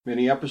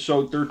Mini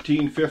episode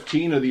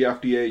 1315 of the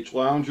FDH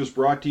Lounge is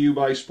brought to you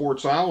by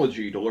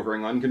Sportsology,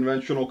 delivering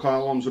unconventional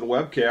columns and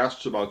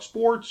webcasts about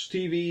sports,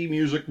 TV,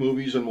 music,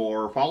 movies, and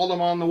more. Follow them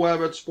on the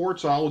web at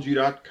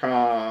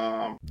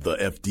sportsology.com. The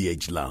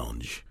FDH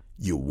Lounge.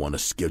 You want to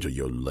schedule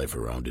your life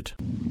around it.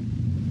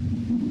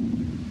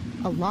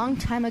 A long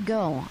time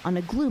ago, on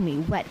a gloomy,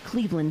 wet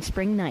Cleveland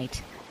spring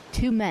night,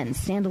 two men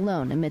stand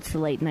alone amidst the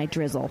late-night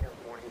drizzle.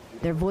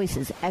 Their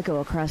voices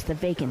echo across the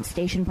vacant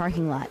station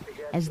parking lot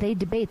as they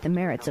debate the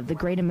merits of the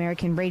great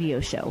American radio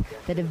show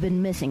that have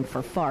been missing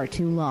for far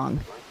too long.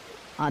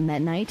 On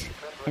that night,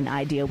 an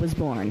idea was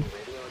born.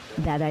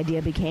 That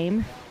idea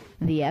became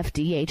the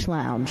FDH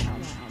Lounge.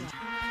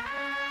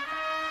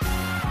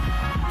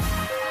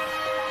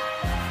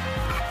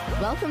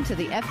 Welcome to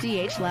the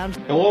FDH Lounge.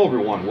 Hello,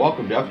 everyone.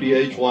 Welcome to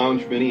FDH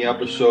Lounge mini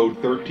episode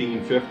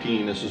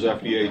 1315. This is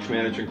FDH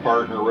Managing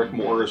Partner Rick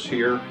Morris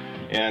here,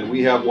 and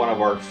we have one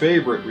of our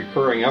favorite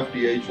recurring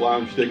FDH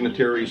Lounge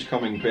dignitaries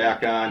coming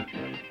back on.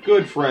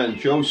 Good friend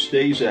Joe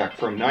Staszak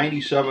from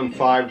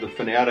 97.5 The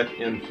Fanatic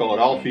in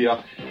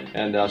Philadelphia,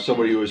 and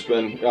somebody who has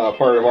been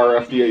part of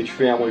our FDH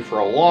family for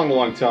a long,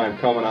 long time,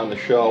 coming on the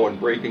show and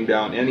breaking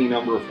down any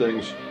number of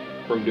things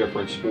from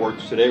different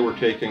sports. Today we're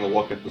taking a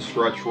look at the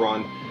stretch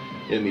run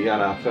in the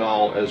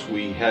NFL as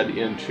we head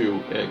into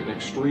an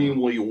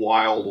extremely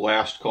wild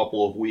last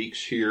couple of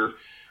weeks here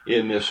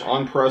in this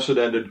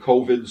unprecedented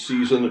COVID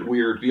season that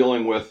we are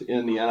dealing with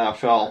in the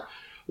NFL.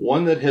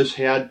 One that has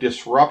had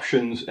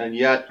disruptions, and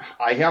yet,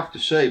 I have to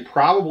say,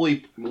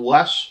 probably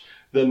less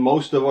than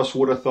most of us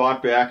would have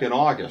thought back in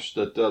August,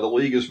 that the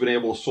league has been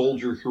able to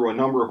soldier through a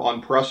number of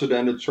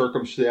unprecedented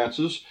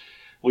circumstances,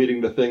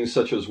 leading to things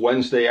such as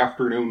Wednesday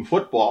afternoon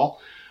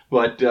football.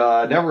 But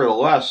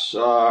nevertheless,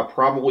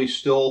 probably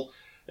still,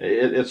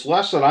 it's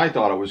less than I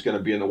thought it was going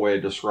to be in the way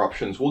of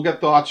disruptions. We'll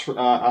get thoughts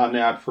on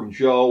that from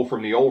Joe,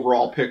 from the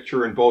overall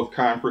picture in both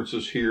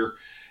conferences here.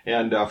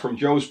 And from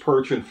Joe's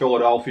perch in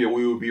Philadelphia,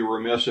 we would be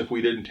remiss if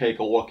we didn't take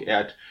a look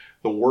at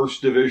the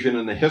worst division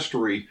in the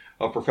history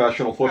of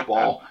professional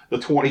football, the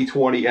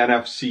 2020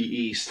 NFC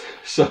East.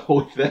 So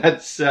with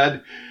that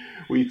said,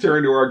 we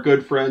turn to our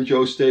good friend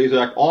Joe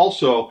Staszak.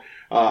 Also,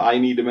 I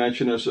need to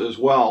mention this as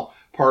well,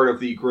 part of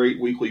the great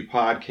weekly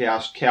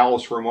podcast,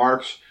 Callous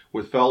Remarks,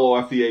 with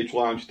fellow FDH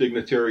Lounge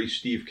dignitary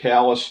Steve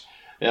Callis.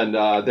 And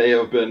they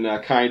have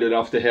been kind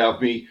enough to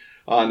have me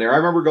on there. I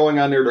remember going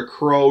on there to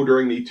crow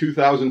during the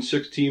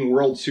 2016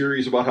 World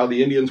Series about how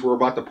the Indians were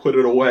about to put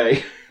it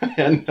away,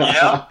 and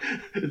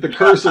the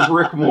curse of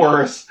Rick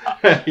Morris,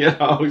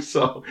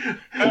 so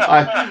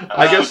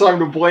I guess I'm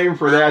to blame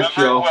for that,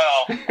 Joe.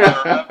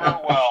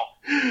 Remember well.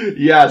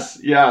 Yes,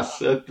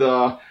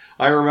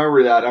 I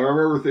remember that. I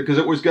remember because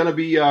it was going to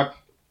be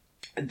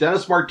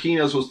Dennis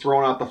Martinez was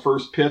throwing out the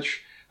first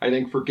pitch, I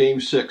think, for Game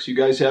 6. You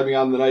guys had me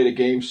on the night of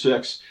Game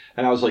 6,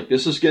 and I was like,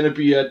 this is going to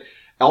be it.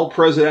 El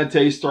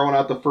Presidente's throwing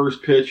out the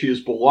first pitch. He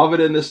is beloved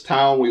in this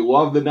town. We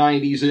love the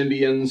 90s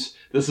Indians.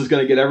 This is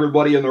going to get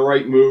everybody in the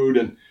right mood,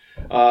 and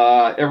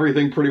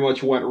everything pretty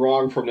much went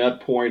wrong from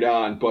that point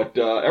on. But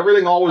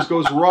everything always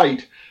goes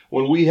right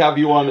when we have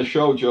you on the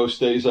show, Joe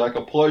Staszak.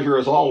 A pleasure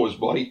as always,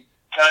 buddy.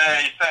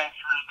 Hey, thanks.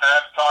 I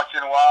haven't talked to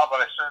you in a while, but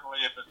I certainly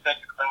have been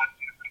thinking about it.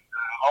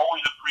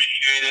 Always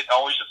appreciate it.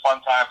 Always a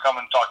fun time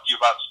coming and talk to you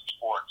about some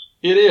sports.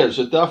 It is.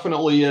 It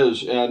definitely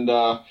is. And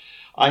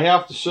I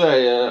have to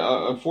say,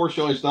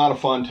 unfortunately, it's not a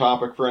fun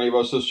topic for any of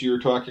us this year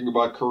talking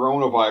about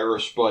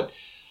coronavirus, but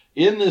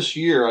in this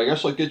year, I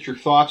guess I'll get your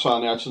thoughts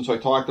on that since I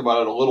talked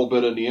about it a little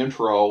bit in the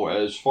intro,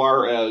 as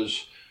far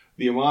as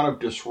the amount of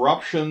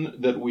disruption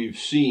that we've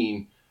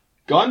seen.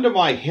 Gun to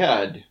my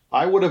head,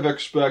 I would have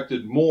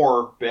expected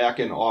more back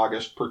in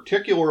August,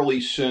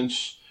 particularly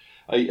since,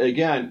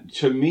 again,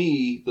 to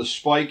me, the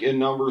spike in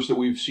numbers that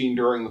we've seen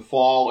during the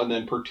fall, and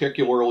then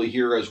particularly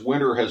here as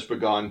winter has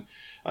begun.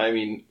 I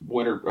mean,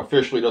 winter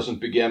officially doesn't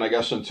begin, I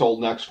guess, until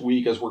next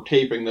week as we're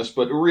taping this.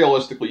 But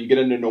realistically, you get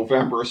into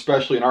November,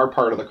 especially in our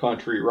part of the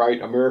country, right?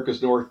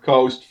 America's North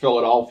Coast,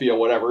 Philadelphia,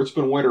 whatever. It's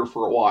been winter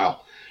for a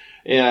while.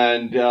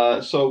 And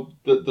so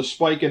the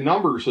spike in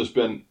numbers has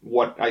been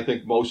what I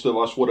think most of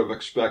us would have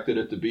expected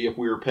it to be if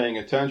we were paying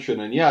attention.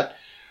 And yet,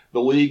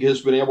 the league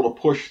has been able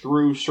to push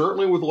through,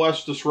 certainly with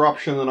less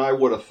disruption than I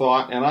would have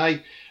thought. And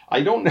I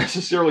don't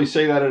necessarily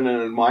say that in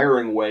an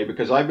admiring way,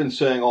 because I've been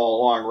saying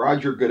all along,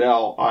 Roger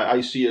Goodell,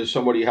 I see as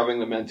somebody having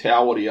the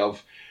mentality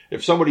of,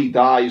 if somebody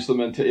dies,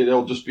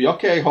 it'll just be,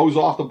 okay, hose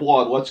off the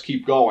blood, let's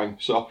keep going.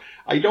 So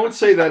I don't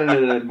say that in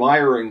an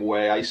admiring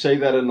way. I say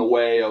that in the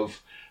way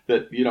of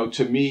that,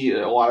 to me,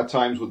 a lot of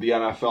times with the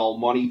NFL,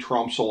 money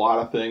trumps a lot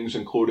of things,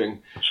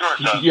 including,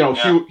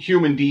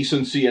 human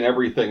decency and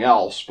everything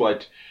else.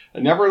 But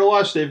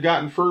nevertheless, they've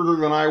gotten further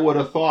than I would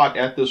have thought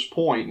at this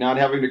point, not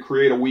having to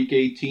create a Week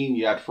 18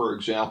 yet, for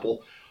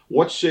example.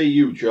 What say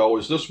you, Joe?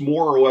 Is this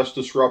more or less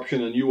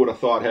disruption than you would have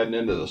thought heading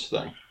into this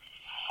thing?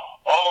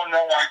 Oh, no,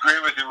 I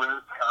agree with you. In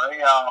fact,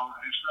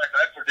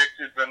 I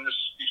predicted when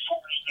this, before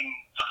even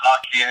the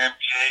hockey and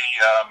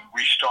NBA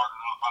restarted,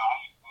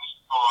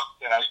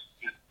 and I was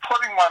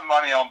putting my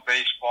money on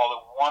baseball that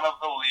one of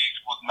the leagues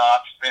would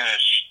not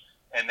finish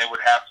and they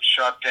would have to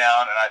shut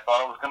down. And I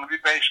thought it was going to be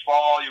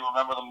baseball. You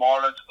remember the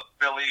Marlins, the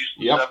Phillies,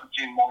 the 17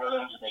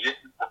 Marlins, and they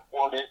didn't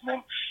report it, and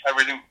then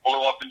everything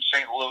blew up in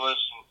St. Louis.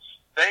 And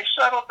they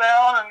settled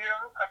down, and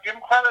I give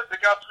them credit.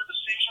 They got through the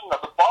season. Now,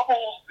 the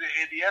bubbles, the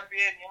NBA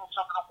and the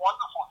NFL did a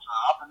wonderful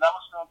job, and that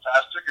was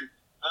fantastic. And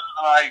better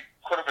than I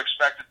could have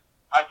expected.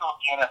 I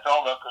thought the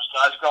NFL, though, because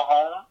guys go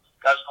home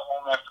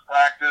after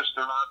practice.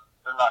 They're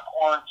not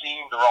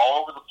quarantined. They're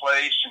all over the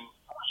place, and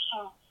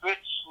some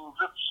bits and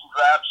drips and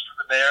grabs here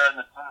and there. And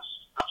the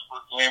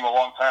Pittsburgh game a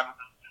long time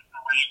ago,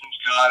 the Ravens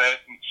got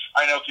it. And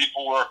I know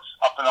people were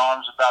up in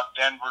arms about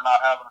Denver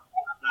not having a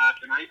quarterback,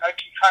 and I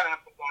can kind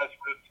of empathize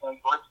with it. Like,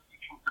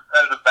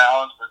 competitive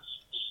balance, but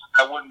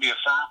that wouldn't be a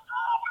factor.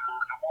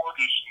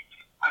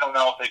 I don't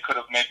know if they could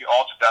have maybe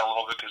altered that a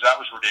little bit because that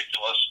was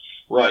ridiculous.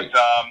 Right.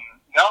 But,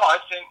 no, I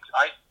think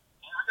I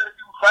got to give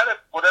them credit.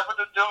 Whatever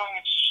they're doing,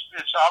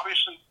 it's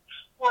obviously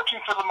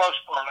working for the most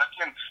part.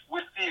 Again,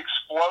 with the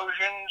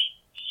explosions,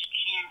 you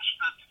can't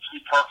expect it to be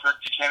perfect.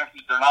 You can't.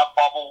 They're not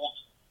bubbled,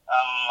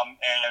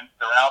 and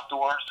they're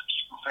outdoors. They're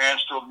keeping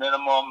fans to a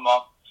minimum,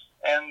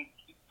 and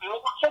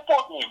a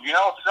football game.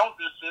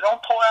 If they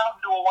don't pull out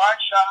and do a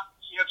wide shot,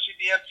 you see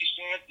the empty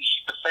stands, you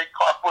see the fake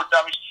cardboard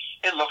dummies.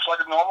 It looks like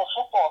a normal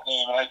football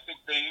game, and I think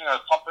they,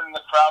 pumping in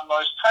the crowd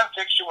noise kind of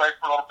takes you away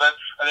for a little bit.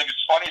 I think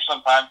it's funny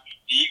sometimes the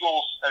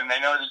Eagles, and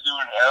they know they do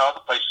it at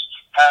other places,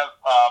 have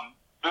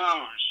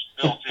booze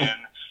built in,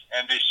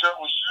 and they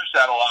certainly use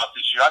that a lot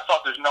this year. I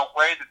thought there's no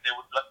way that they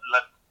would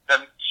let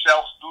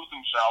themselves boo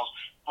themselves,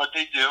 but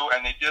they do,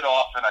 and they did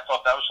often. I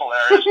thought that was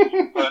hilarious.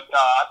 But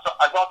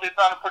I thought they've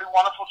done a pretty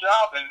wonderful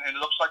job, and it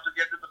looks like they're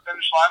getting to the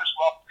finish line. There's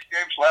 3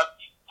 games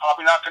left.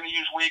 Probably not going to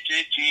use Week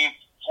 18.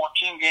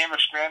 14-game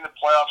expanded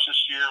playoffs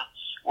this year.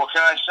 What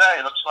can I say?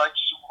 It looks like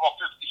Super Bowl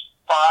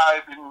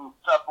 55 in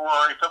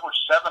February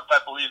 7th, I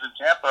believe, in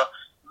Tampa,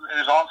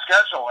 is on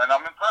schedule, and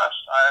I'm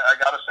impressed. I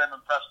got to say I'm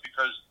impressed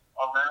because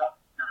around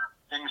here,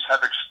 things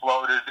have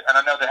exploded, and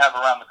I know they have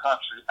around the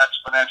country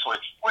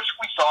exponentially, which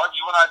we thought,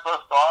 you and I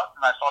both thought,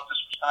 and I thought this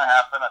was going to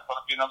happen. I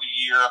thought it'd be another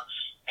year,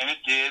 and it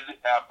did.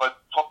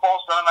 But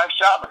football's done a nice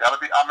job.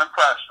 I'm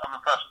impressed. I'm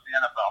impressed with the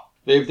NFL.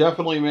 They've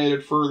definitely made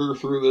it further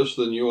through this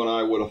than you and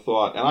I would have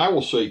thought. And I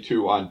will say,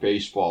 too, on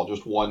baseball,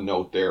 just one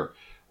note there,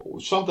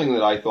 something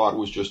that I thought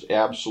was just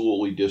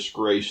absolutely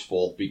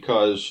disgraceful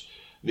because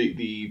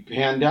the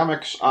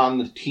pandemics on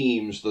the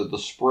teams, the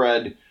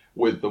spread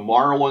with the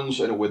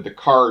Marlins and with the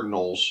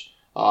Cardinals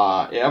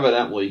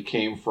evidently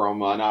came from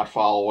not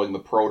following the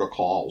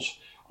protocols.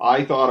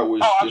 I thought it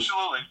was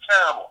absolutely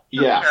terrible.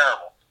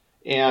 Terrible.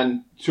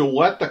 And to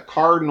let the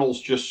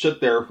Cardinals just sit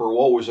there for,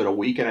 what was it, a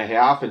week and a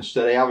half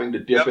instead of having to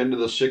dip into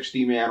the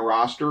 60-man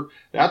roster,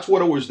 that's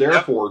what it was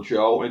there for,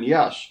 Joe. And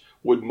yes,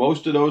 would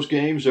most of those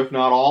games, if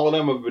not all of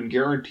them, have been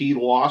guaranteed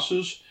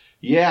losses?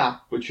 Yeah,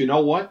 but you know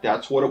what?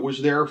 That's what it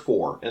was there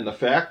for. And the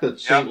fact that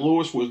St.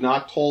 Louis was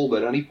not told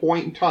at any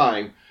point in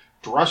time,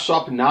 dress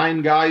up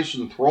 9 guys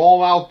and throw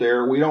them out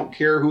there, we don't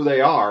care who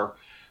they are,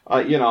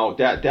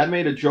 that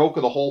made a joke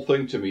of the whole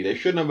thing to me. They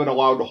shouldn't have been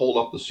allowed to hold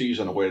up the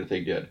season the way that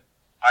they did.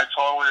 I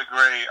totally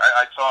agree.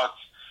 I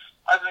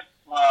think,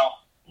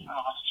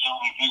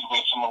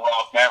 some of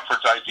Rob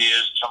Manfred's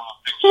ideas, some of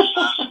the things he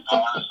says and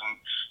does, and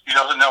he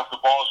doesn't know if the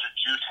balls are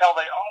juiced. Hell,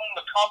 they own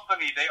the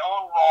company. They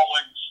own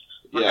Rawlings,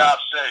 for God's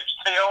sakes.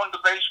 They own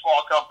the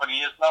baseball company.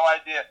 He has no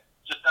idea.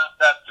 Just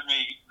that to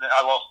me,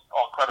 I lost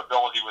all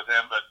credibility with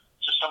him, but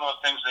just some of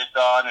the things they've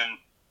done, and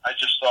I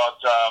just thought,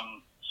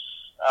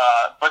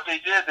 but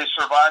they did. They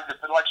survived it.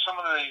 But like some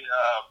of the,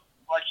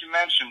 like you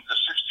mentioned, the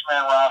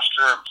 60-man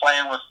roster and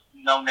playing with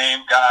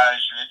no-name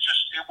guys, and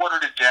it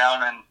watered it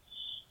down. And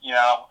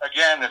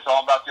again, it's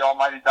all about the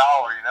almighty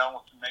dollar. We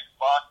can make a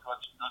buck.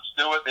 Let's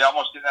do it. They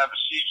almost didn't have a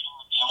season.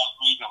 They lost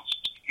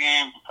the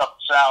game, cut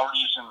the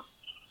salaries, and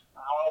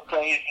all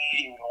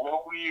crazy, a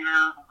little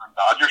weird. The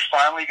Dodgers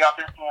finally got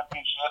their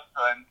championship,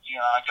 and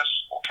I guess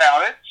we'll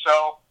count it.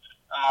 So,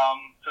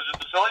 because if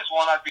the Phillies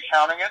won, I'd be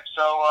counting it.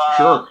 So,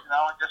 sure.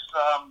 I guess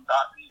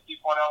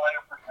people in LA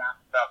are pretty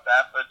happy about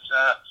that, but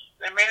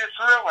they made it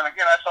through. And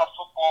again, I thought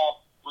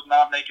football would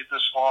not make it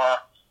this far.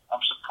 I'm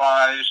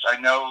surprised. I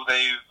know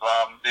they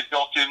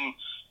built in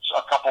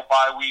a couple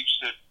bye weeks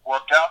that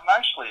worked out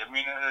nicely. I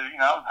mean,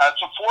 had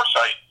some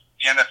foresight,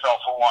 the NFL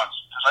for once,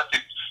 because I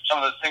think some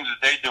of the things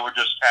that they do were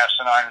just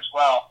asinine as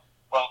well.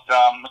 But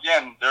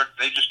again,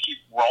 they just keep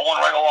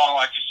rolling right along,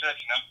 like you said.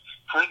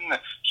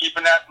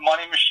 Keeping that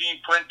money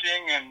machine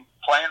printing and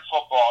playing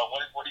football.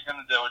 What are you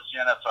going to do? It's the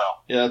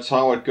NFL. Yeah, that's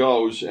how it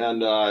goes.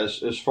 And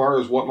as far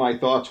as what my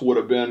thoughts would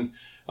have been,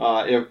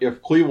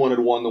 if Cleveland had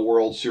won the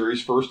World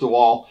Series, first of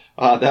all,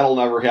 that'll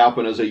never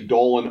happen as a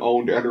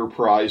Dolan-owned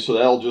enterprise, so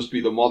that'll just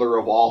be the mother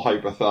of all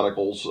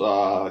hypotheticals.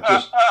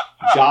 Just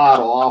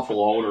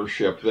god-awful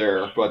ownership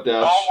there. But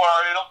that's... Don't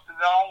worry.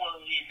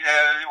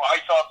 I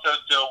thought so,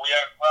 too. We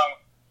had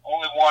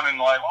only one in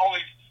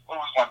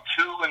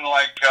two in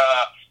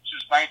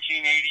since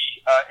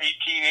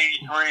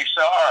 1883.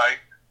 So, all right.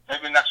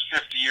 Maybe the next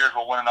 50 years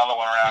we'll win another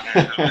one around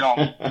here because we don't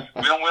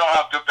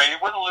have debate.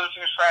 We're the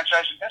losingest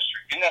franchise in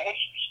history. In the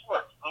history of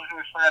sports,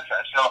 losingest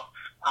franchise. So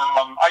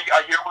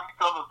I hear where you're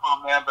coming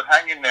from, man, but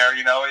hang in there.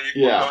 You know, what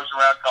goes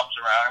around comes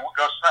around, and what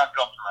goes around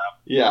comes around.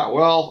 Yeah,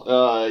 well,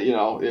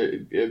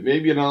 it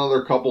maybe in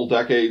another couple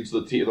decades,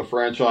 the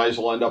franchise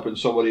will end up in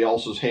somebody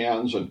else's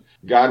hands, and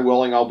God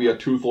willing, I'll be a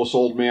toothless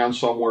old man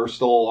somewhere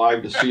still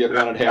alive to see it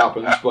when it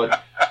happens.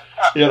 But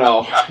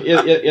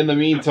in the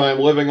meantime,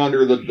 living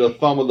under the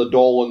thumb of the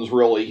Dolans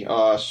really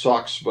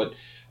sucks. But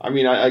I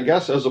mean, I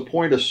guess as a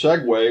point of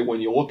segue,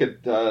 when you look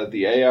at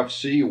the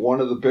AFC, one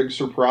of the big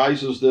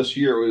surprises this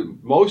year,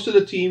 most of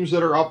the teams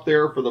that are up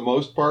there, for the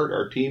most part,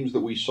 are teams that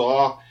we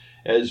saw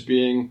as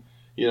being,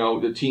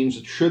 the teams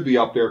that should be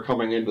up there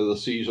coming into the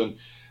season.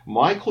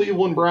 My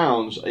Cleveland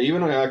Browns,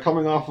 even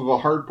coming off of a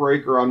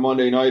heartbreaker on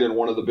Monday night in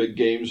one of the big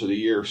games of the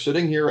year,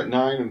 sitting here at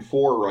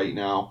 9-4 right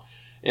now.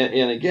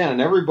 And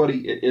again,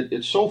 everybody,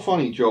 it's so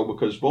funny, Joe,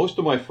 because most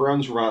of my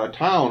friends from out of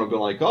town have been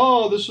like,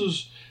 "Oh,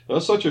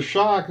 that's such a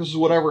shock. This is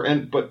whatever."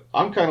 But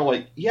I'm kind of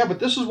like, yeah, but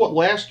this is what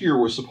last year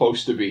was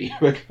supposed to be.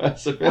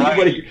 Because if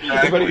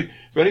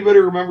anybody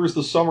remembers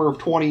the summer of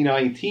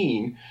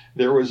 2019,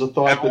 there was a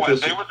thought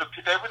that they were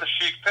the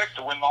chic pick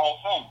to win the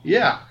whole thing.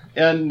 Yeah,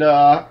 and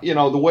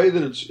the way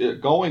that it's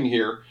going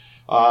here.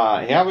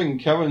 Having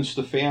Kevin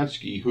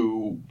Stefanski,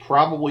 who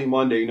probably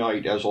Monday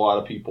night, as a lot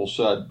of people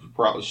said,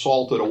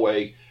 salted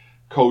away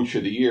Coach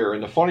of the Year.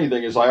 And the funny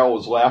thing is, I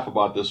always laugh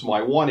about this.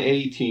 My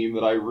 1A team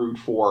that I root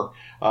for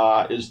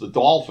is the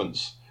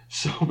Dolphins.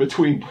 So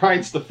between Kevin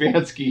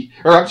Stefanski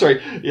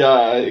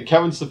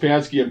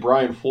and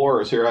Brian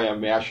Flores, here I am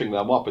mashing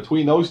them up.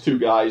 Between those two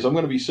guys, I'm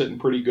going to be sitting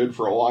pretty good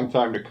for a long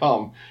time to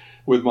come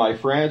with my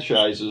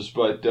franchises.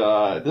 But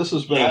this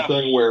has been a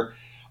thing where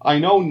I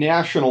know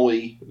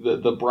nationally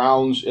the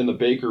Browns in the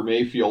Baker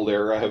Mayfield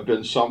era have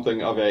been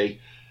something of a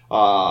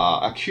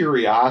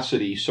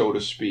curiosity, so to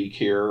speak,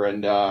 here.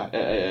 And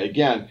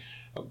again,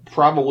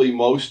 probably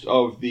most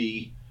of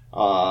the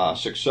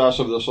success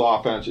of this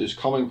offense is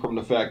coming from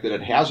the fact that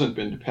it hasn't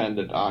been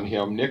dependent on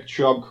him. Nick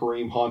Chubb,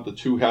 Kareem Hunt, the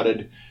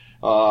two-headed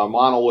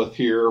monolith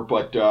here,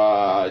 but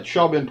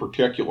Chubb in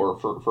particular,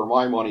 for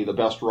my money, the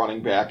best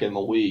running back in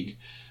the league.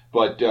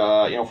 But,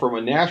 from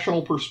a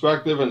national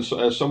perspective, and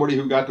as somebody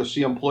who got to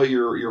see them play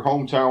your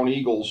hometown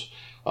Eagles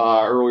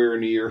earlier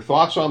in the year,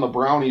 thoughts on the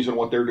Brownies and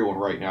what they're doing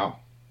right now?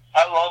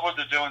 I love what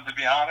they're doing, to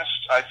be honest.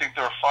 I think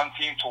they're a fun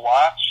team to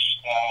watch.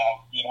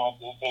 They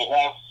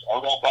have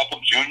Odell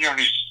Beckham Jr., and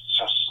he's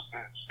just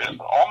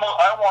almost,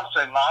 I don't want to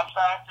say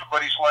non-factor,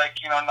 but he's like,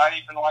 not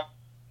even like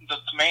the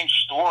main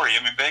story.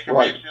 I mean, Baker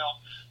Mayfield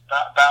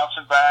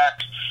bouncing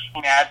back,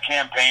 ad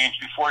campaigns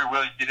before he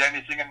really did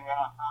anything in the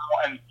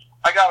NFL, and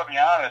I got to be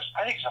honest,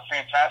 I think he's a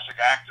fantastic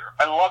actor.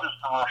 I love his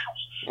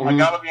commercials. Mm-hmm. I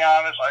got to be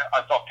honest,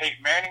 I thought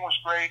Peyton Manning was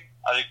great.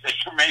 I think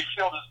Baker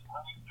Mayfield is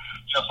great.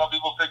 Some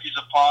people think he's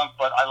a punk,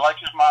 but I like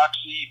his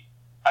moxie.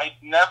 I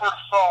never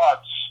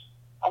thought,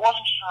 I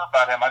wasn't sure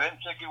about him. I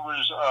didn't think he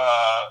was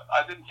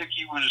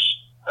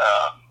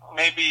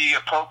maybe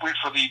appropriate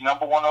for the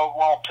number 1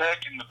 overall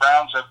pick, and the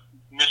Browns have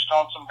missed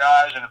on some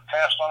guys and have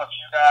passed on a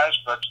few guys,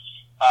 but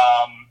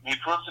he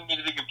proved to me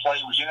that he could play.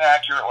 He was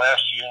inaccurate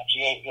last year.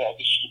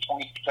 This is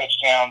 23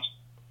 touchdowns,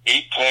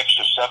 8 picks,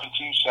 to 17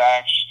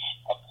 sacks,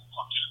 a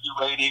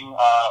QB rating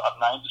of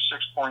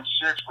 96.6,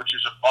 which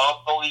is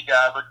above the league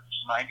average,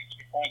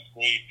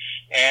 93.3.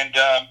 And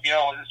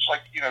it's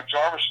like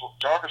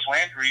Jarvis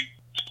Landry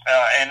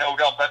and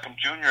Odell Beckham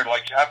Jr.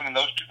 like having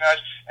those two guys,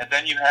 and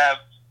then you have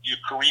your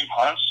Kareem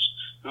Hunts,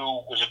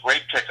 who was a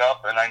great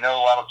pickup, and I know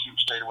a lot of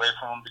teams stayed away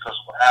from him because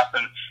of what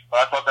happened,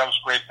 but I thought that was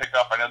a great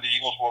pickup. I know the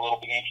Eagles were a little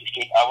bit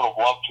interested. I would have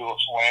loved to have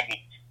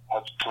landed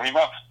Kareem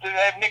Hunt. They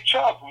have Nick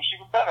Chubb, who's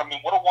even better. I mean,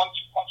 what a 1-2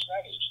 punch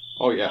that is.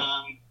 Oh, yeah.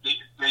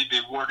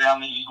 They wore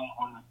down the Eagles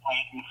when they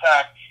played. In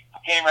fact,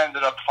 the game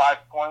ended up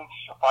 5 points,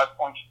 a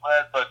 5-point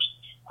spread, but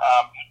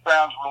the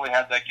Browns really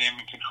had that game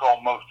in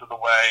control most of the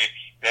way.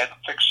 They had the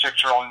pick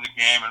six early in the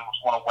game, and it was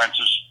one of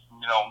Wentz's,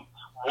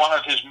 one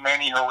of his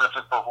many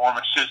horrific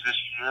performances this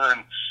year,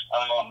 and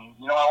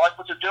I like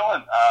what they're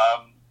doing.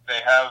 They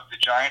have the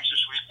Giants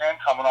this weekend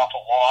coming off a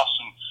loss,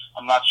 and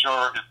I'm not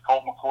sure if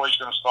Colt McCoy's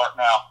going to start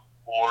now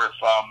or if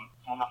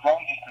on the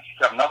phone he's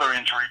got another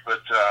injury.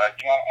 But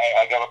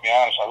I got to be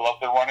honest, I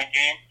love their running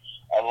game.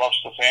 I love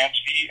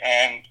Stefanski,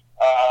 and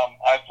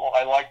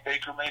I like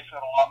Baker Mayfield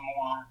a lot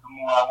more the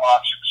more I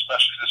watch him,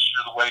 especially this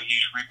year, the way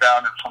he's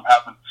rebounded from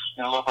having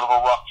a little bit of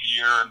a rough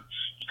year, and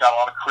got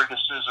a lot of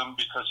criticism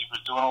because he was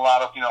doing a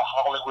lot of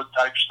Hollywood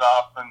type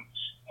stuff, and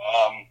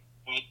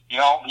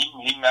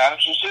he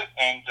manages it,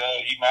 and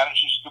he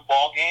manages the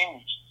ball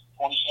game. He's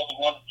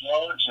 2,700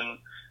 yards,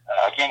 and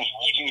again his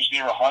rating is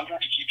near 100.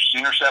 He keeps his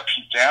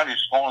interceptions down.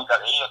 He's only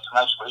got 8. That's a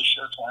nice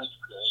ratio, 23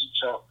 to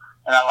 8. So,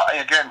 and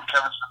again,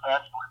 Kevin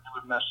Stefanski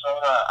with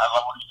Minnesota. I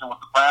love what he's doing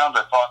with the Browns.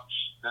 I thought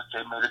that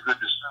they made a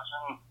good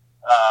decision.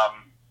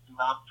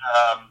 Not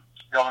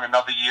going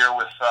another year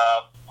with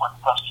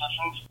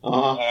Prestige,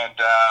 and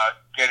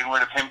getting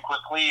rid of him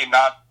quickly, and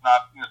not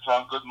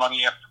throwing good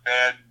money after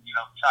bad.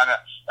 Kind of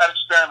that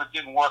experiment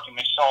didn't work, and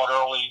they saw it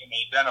early, and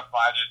they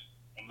identified it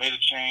and made a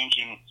change.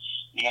 And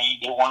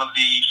they're one of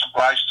the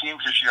surprise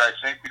teams this year, I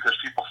think, because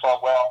people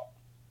thought, well,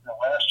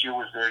 last year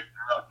was their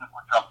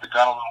jumped the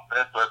gun a little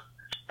bit, but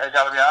I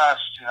got to be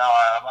honest,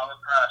 I'm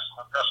impressed.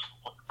 I'm impressed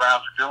with what the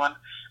Browns are doing.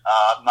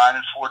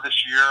 9-4 this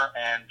year,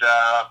 and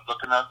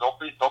looking at they'll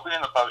be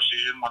in the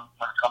postseason when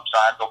it comes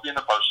time. They'll be in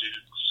the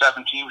postseason.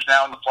 7 teams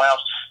now in the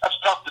playoffs. That's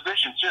a tough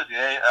division too. The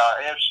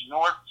AFC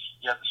North.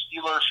 You have the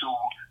Steelers, who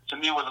to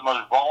me were the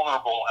most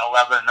vulnerable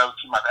 11-0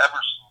 team I've ever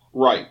seen.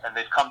 Right. And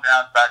they've come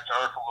down back to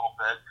earth a little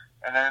bit.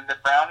 And then the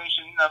Brownies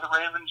and the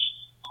Ravens.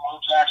 Lamar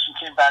Jackson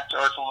came back to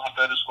earth a little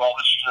bit as well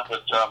this year,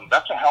 but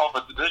that's a hell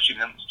of a division.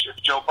 And if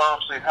Joe Burrow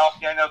stayed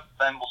healthy, I know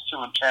the Bengals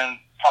 2-10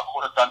 probably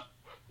would have done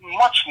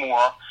much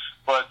more.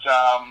 But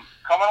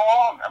coming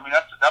along, I mean,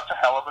 that's a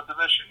hell of a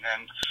division.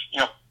 And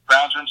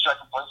Browns are in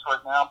second place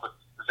right now, but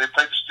if they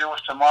play the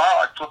Steelers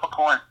tomorrow, I'd flip a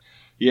coin.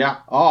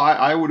 Yeah. Oh,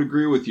 I would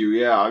agree with you.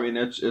 Yeah. I mean,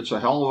 it's a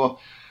hell of a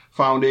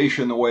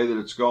foundation the way that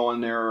it's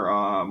going there.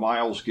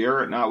 Myles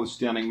Garrett,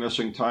 notwithstanding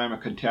missing time, a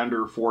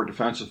contender for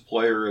Defensive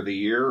Player of the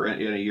Year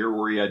in a year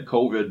where he had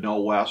COVID, no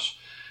less.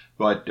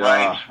 But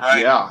right.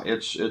 Yeah,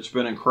 it's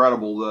been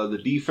incredible. The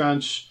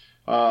defense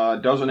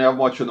doesn't have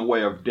much in the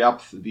way of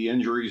depth. The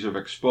injuries have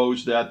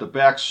exposed that. The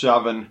back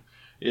 7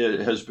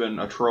 has been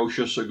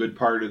atrocious a good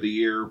part of the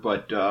year,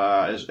 but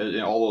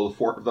although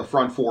the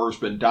front 4 has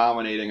been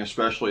dominating,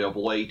 especially of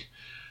late.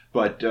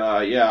 But,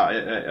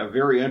 a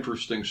very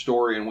interesting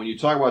story. And when you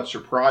talk about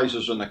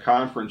surprises in the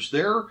conference,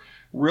 they're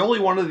really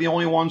one of the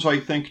only ones I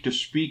think to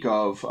speak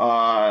of,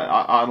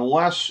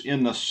 unless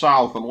in the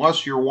South,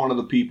 unless you're one of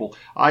the people.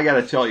 I got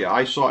to tell you,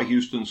 I saw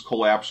Houston's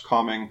collapse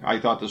coming. I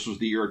thought this was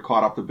the year it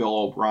caught up to Bill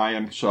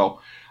O'Brien,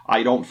 so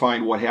I don't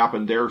find what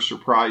happened there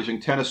surprising.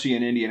 Tennessee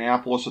and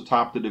Indianapolis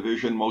atop the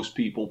division. Most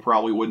people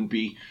probably wouldn't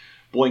be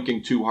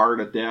blinking too hard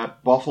at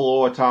that.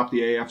 Buffalo atop the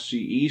AFC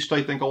East.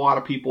 I think a lot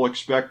of people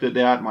expected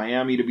that.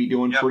 Miami to be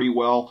doing pretty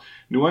well.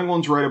 New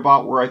England's right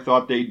about where I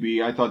thought they'd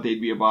be. I thought they'd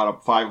be about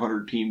a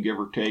 500 team, give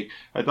or take.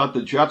 I thought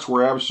the Jets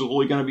were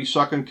absolutely going to be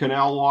sucking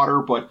canal water,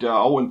 but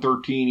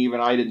 0-13,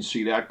 even I didn't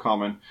see that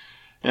coming.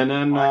 And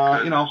then,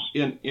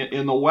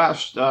 in the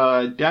West,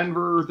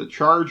 Denver, the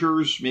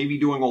Chargers, maybe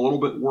doing a little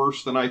bit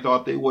worse than I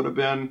thought they would have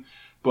been.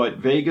 But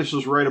Vegas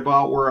is right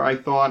about where I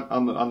thought,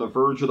 on the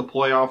verge of the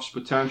playoffs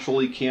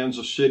potentially.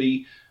 Kansas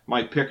City,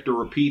 my pick to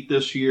repeat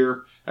this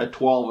year at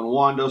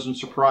 12-1, doesn't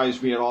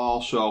surprise me at all.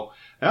 So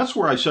that's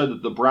where I said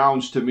that the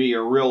Browns, to me,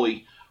 are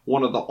really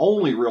one of the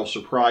only real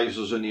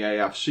surprises in the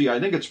AFC. I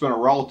think it's been a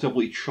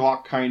relatively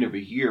chalk kind of a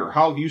year.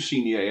 How have you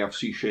seen the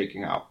AFC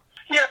shaking out?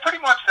 Yeah, pretty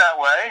much that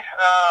way.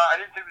 I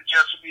didn't think the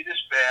Jets would be this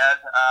bad.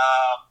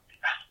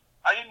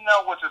 I didn't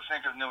know what to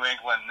think of New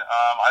England.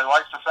 I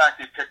liked the fact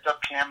they picked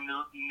up Cam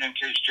Newton in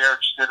case Jarrett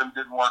Stidham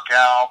didn't work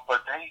out,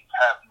 but they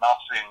have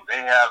nothing.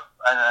 They have,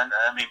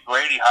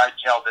 Brady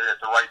hightailed it at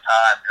the right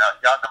time.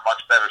 He got in a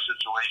much better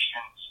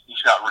situation.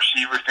 He's got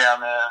receivers down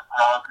there,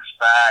 Gronk is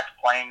back,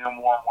 playing in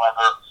warm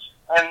weather.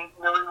 And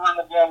New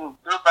England, again,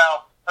 that's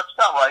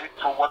about right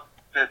for what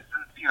the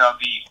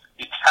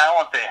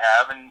talent they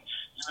have. And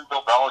even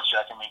Bill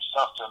Belichick, it's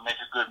tough to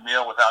make a good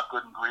meal without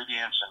good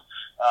ingredients. And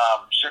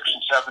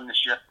 6-7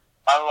 this year.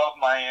 I love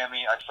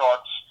Miami. I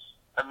thought,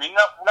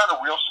 not a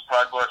real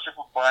surprise, but I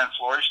think what Brian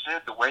Flores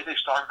did, the way they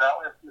started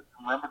out with,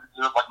 remember they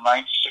did like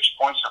 96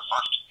 points their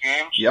first 2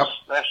 games. Yep.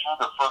 Last year,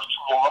 their first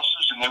 2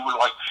 losses, and they were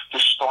like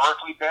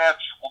historically bad.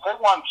 Well, they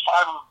won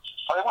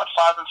 5-4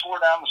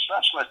 down the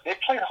stretch. They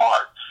played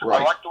hard.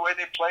 Right. I liked the way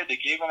they played. They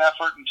gave an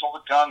effort until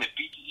the gun. They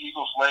beat the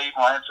Eagles late.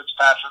 Ryan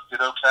Fitzpatrick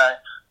did okay.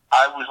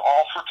 I was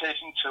all for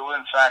taking 2.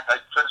 In fact, I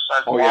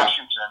criticized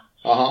Washington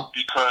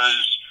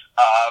because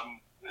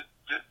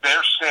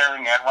they're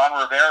staring at Ron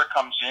Rivera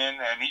comes in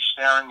and he's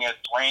staring at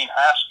Dwayne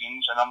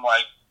Haskins, and I'm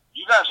like,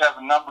 you guys have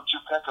a number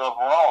 2 pick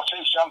overall.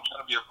 Chase Young's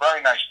going to be a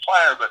very nice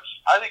player, but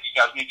I think you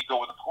guys need to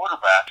go with a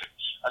quarterback. And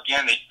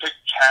again, they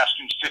picked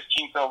Haskins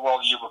 15th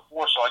overall the year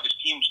before, so I guess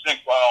teams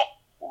think,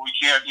 well, we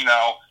can't,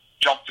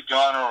 jump the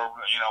gun, or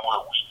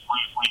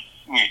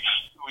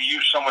we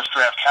use so much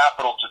draft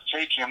capital to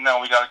take him. No,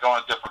 we got to go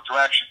in a different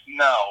direction.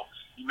 No,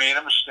 you made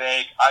a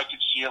mistake. I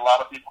could see a lot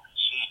of people could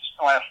see it.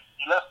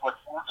 He left like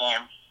 4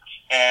 games.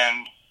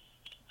 And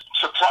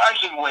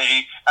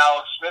surprisingly,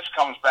 Alex Smith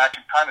comes back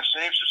and kind of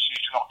saves the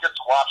season. I'll get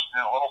to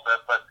Washington in a little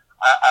bit, but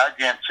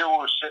again, Tua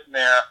was sitting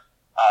there.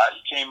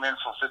 He came in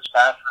for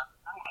Fitzpatrick.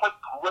 He played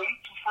great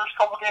the first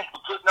couple of games,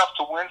 but good enough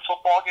to win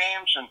football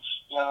games. And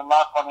the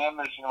knock on him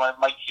is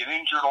might get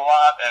injured a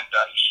lot, and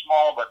he's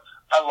small, but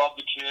I love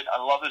the kid. I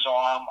love his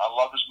arm. I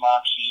love his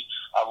moxie.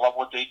 I love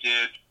what they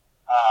did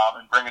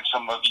in bringing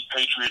some of the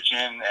Patriots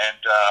in and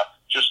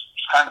just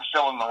kind of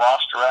filling the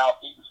roster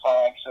out,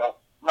 8-5. So.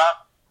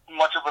 Not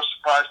much of a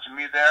surprise to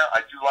me there.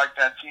 I do like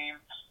that team.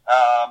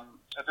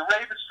 The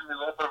Ravens, to me, a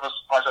little bit of a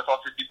surprise. I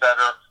thought they'd be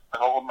better. I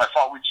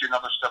thought we'd see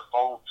another step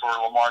forward for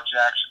Lamar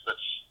Jackson, but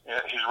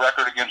his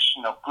record against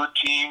good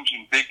teams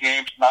in big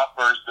games, not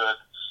very good.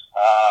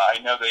 I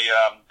know they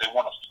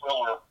won a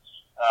thriller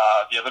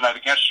the other night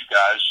against you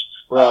guys.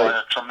 Right. In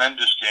a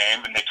tremendous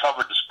game, and they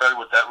covered the spread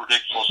with that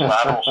ridiculous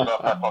lateral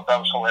stuff. I thought that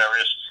was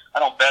hilarious. I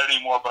don't bet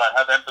anymore, but I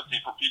have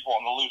empathy for people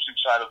on the losing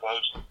side of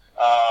those.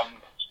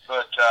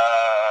 But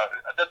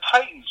the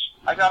Titans,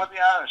 I got to be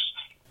honest,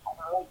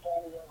 I'm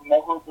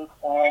never a big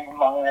fan of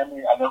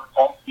Miami. I never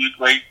thought he'd be a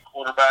great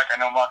quarterback. I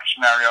know Marcus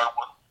Mariota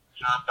was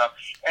done.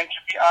 And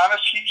to be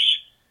honest, he's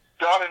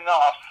done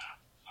enough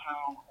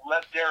to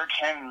let Derrick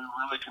Henry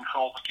really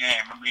control the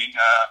game. I mean,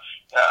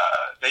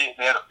 they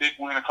had a big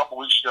win a couple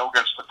weeks ago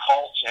against the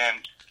Colts,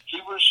 and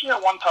he was,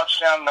 one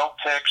touchdown, no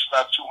picks,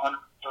 about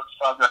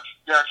 235.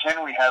 Derrick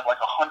Henry had like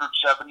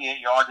 178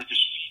 yards. They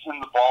just feed him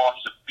the ball.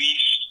 He's a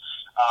beast.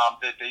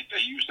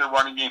 They use their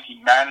running game. He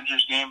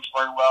manages games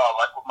very well. I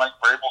like what Mike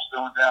Vrabel's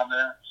doing down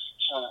there.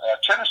 So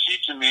Tennessee,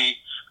 to me,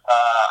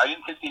 I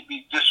didn't think they'd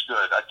be this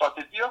good. I thought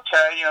they'd be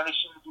okay. They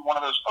seem to be one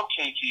of those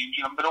okay teams,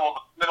 middle of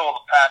the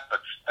pack.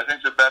 But I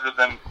think they're better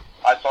than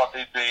I thought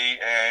they'd be.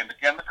 And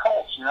again, the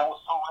Colts, with Phil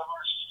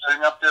Rivers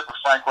sitting up there, but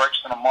Frank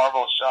Reich's done a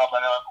marvelous job.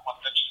 I know everyone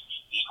thinks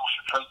the Eagles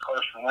should trade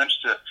Carson Wentz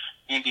to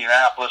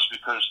Indianapolis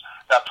because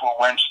that's where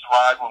Wentz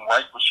thrived when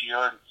Reich was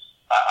here. And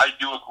I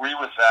do agree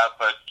with that,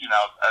 but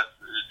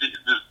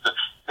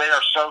they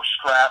are so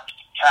strapped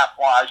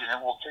cap-wise, and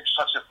it will take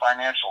such a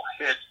financial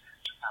hit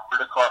to get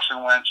rid of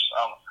Carson Wentz.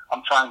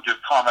 I'm trying to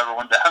calm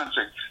everyone down and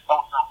say,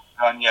 don't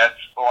done yet.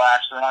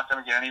 Relax. They're not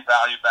going to get any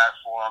value back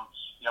for him.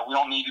 We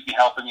don't need to be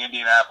helping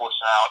Indianapolis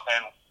out.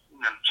 And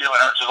Jalen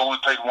Hurts has only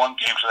played one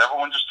game, so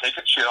everyone just take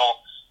a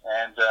chill,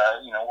 and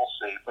we'll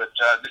see. But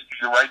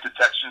you're right. The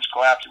Texans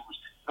collapsed.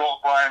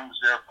 Bill O'Brien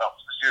was there about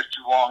 6 years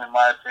too long, in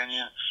my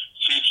opinion.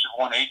 Chiefs have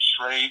won 8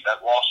 straight.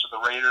 That loss to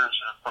the Raiders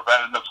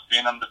prevented them from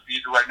being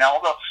undefeated right now.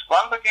 Although a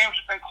lot of the games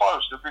have been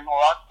close. They've been a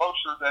lot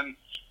closer than,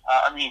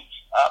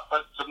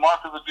 but the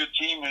mark of a good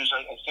team is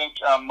I think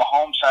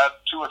Mahomes had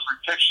 2 or 3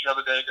 picks the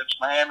other day against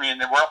Miami,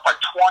 and they were up by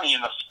 20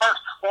 in the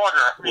first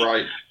quarter.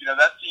 Right.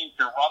 That team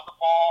can run the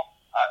ball.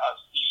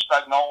 Steve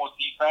Spagnuolo's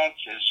defense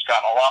has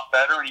gotten a lot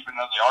better, even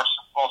though they are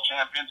Super Bowl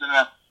champions. And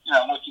then,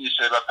 what can you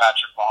say about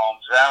Patrick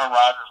Mahomes? If Aaron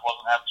Rodgers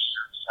wasn't having the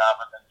year he's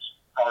having, then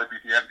he'd probably be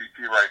the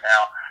MVP right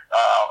now.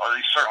 Or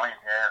he's certainly in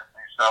the air.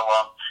 So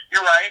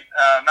you're right.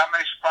 Not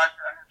many surprises.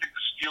 I didn't think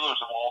the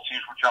Steelers of all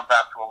teams would jump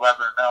back to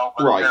 11-0,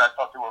 but right. Again, I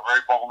thought they were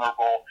very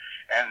vulnerable,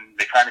 and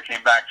they kind of came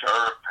back to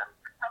earth.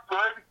 They're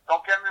good. Don't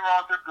get me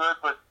wrong, they're good,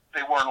 but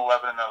they weren't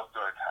 11-0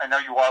 good. I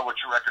know you are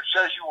what your record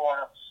says you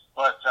are,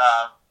 but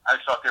I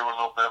thought they were a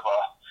little bit of a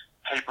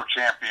paper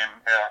champion,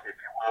 if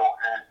you will.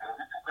 And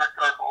they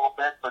got a little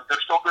bit, but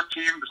they're still good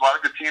teams. There's a lot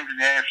of good teams in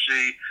the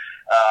AFC.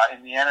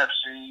 In the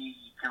NFC,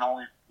 you can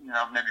only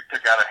maybe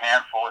pick out a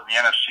handful. In the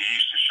NFC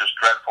East, it's just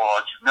dreadful,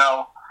 as you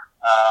know.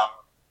 I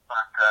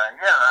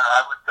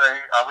would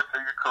say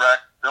you're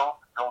correct. Bills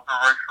are a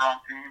very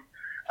strong team.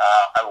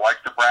 I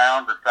like the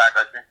Browns. In fact,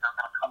 I think they're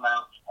going to come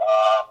out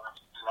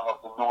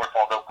of the North,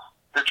 although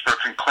Pittsburgh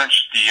can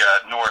clinch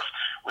the North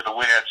with a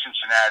win at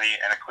Cincinnati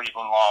and a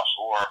Cleveland loss,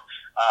 or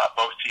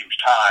both teams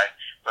tie.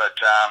 But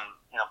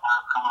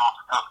Browns coming off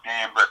a tough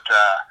game. But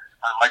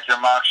I like their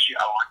moxie.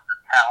 I like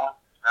their talent.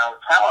 Now,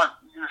 talent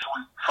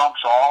usually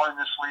trumps all in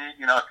this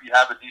league. If you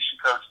have a decent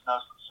coach that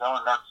knows what's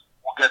going on,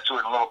 we'll get to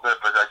it in a little bit,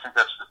 but I think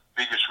that's the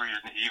biggest reason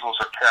the Eagles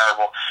are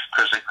terrible,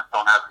 because they just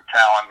don't have any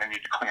talent. They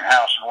need to clean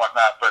house and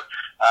whatnot. But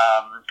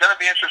going to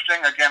be interesting.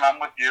 Again,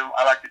 I'm with you.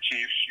 I like the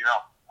Chiefs.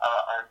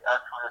 I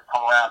actually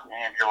come around to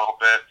Andy a little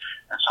bit,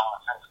 and so on.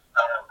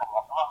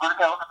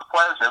 Look at the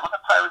players there. Look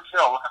at Tyreek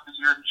Hill. Look at the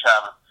year he's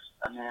having.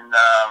 I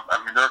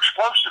mean, they're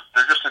explosive.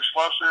 They're just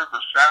explosive.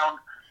 They're sound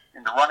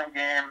in the running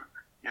game.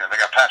 They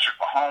got Patrick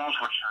Mahomes,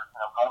 which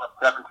going up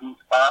 17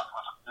 spots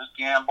was a big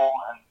gamble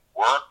and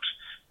worked,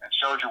 and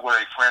shows you what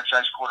a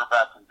franchise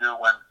quarterback can do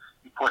when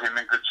you put him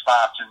in good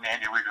spots. And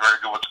Andy Reid's very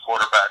good with the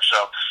quarterback.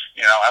 So,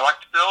 I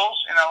like the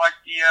Bills and I like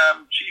the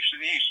Chiefs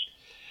in the East.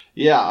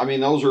 Yeah,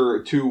 those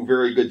are 2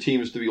 very good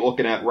teams to be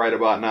looking at right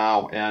about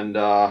now, and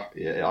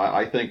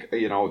I think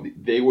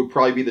they would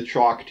probably be the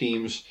chalk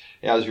teams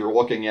as you're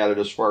looking at it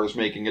as far as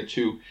making it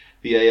to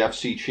the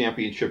AFC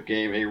Championship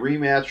game. A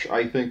rematch,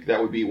 I think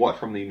that would be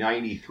from the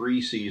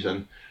 '93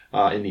 season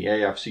in the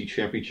AFC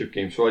Championship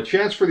game. So a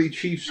chance for the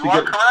Chiefs to get... You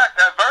are correct.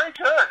 Very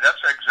good.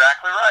 That's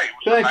exactly right.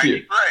 Thank you.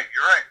 You're right.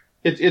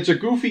 It's a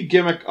goofy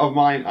gimmick of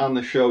mine on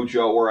the show,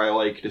 Joe, where I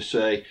like to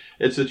say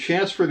it's a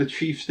chance for the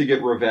Chiefs to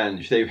get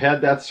revenge. They've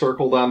had that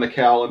circled on the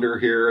calendar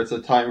here. It's a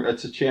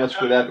chance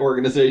for that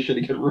organization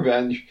to get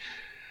revenge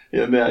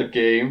in that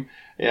game.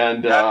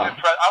 And I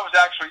was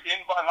actually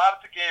not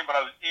at the game, but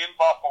I was in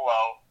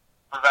Buffalo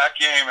for that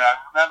game, and I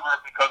remember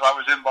it because I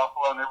was in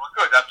Buffalo and they were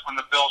good. That's when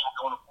the Bills were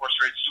going to 4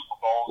 straight Super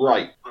Bowls.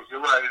 Right. But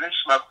you're right. They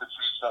smoked the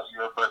Chiefs that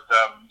year, but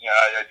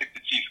I think the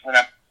Chiefs win.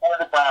 Or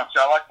the Browns.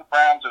 I like the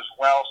Browns as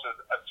well. So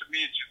to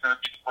me, it's going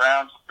to be the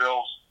Browns, the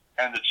Bills,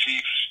 and the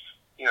Chiefs.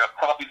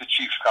 Probably the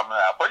Chiefs coming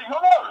out. But who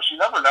knows? You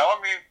never know.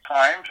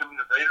 Times. The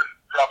Raiders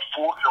dropped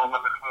 4 on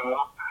them at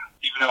home,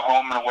 even though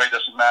home and away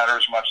doesn't matter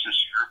as much this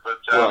year.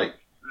 But right.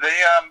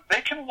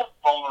 They can look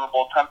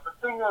vulnerable. The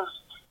thing is,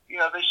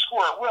 they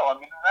score at will. An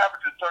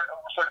average of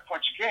 30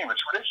 points a game.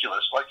 It's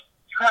ridiculous.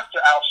 You have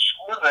to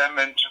outscore them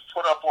and to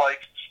put up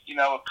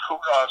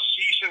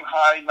season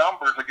high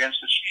numbers against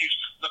the Chiefs.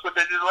 Look what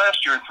they did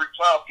last year in 3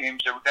 playoff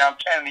games. They were down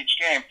 10 in each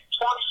game.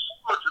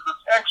 24 to the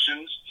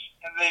Texans,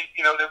 and they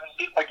were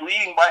like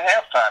leading by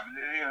halftime.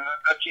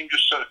 That team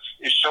just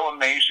is so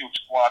amazing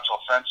to watch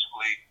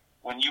offensively.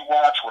 When you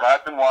watch what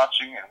I've been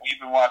watching and we've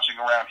been watching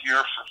around here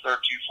for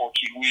 13,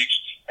 14 weeks,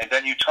 and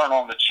then you turn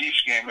on the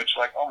Chiefs game, it's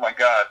like, oh my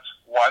God,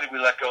 why did we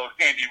let go of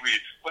Andy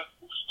Reid? With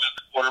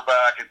the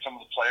quarterback and some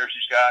of the players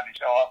he's got, and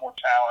he's got a lot more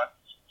talent.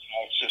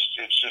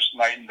 It's just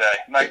night and day.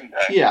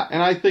 Yeah,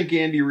 and I think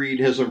Andy Reid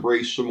has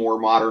embraced some more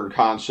modern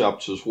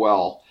concepts as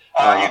well.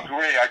 I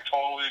agree. I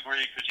totally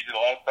agree, because he did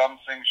a lot of dumb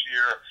things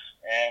here,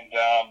 and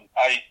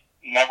I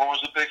never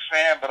was a big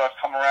fan, but I've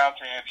come around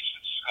to Andy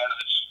since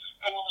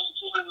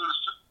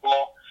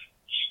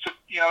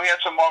he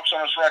had some marks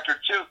on his record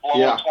too,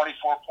 blowing a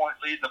 24-point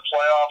lead in the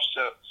playoffs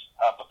to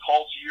the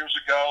Colts years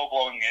ago,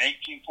 blowing an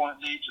 18-point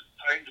lead to the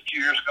Titans a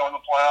few years ago in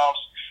the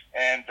playoffs,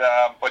 and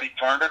but he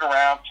turned it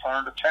around,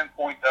 turned a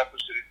 10-point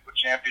deficit into a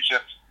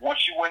championship.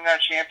 Once you win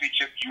that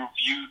championship, you're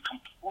viewed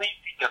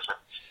completely different.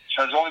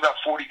 So there's only about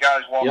 40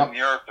 guys walking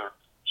the earth or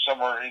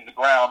somewhere in the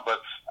ground,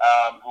 but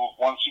who have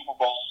won Super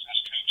Bowls as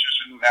coaches,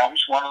 and now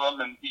he's one of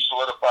them, and he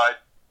solidified,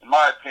 in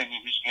my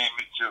opinion, his game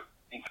into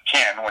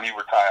 10 when he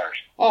retires.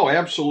 Oh,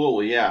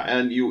 absolutely, yeah.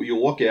 And you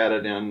look at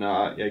it, and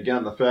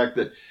again, the fact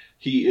that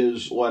he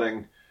is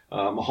letting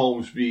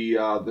Mahomes be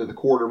the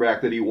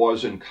quarterback that he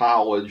was in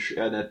college,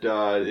 and that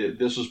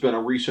this has been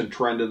a recent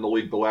trend in the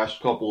league the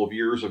last couple of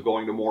years of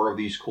going to more of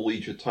these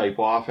collegiate-type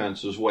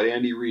offenses. What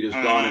Andy Reid has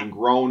done and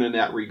grown in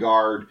that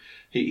regard,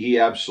 he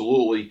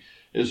absolutely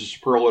is a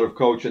superlative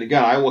coach. And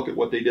again, I look at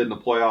what they did in the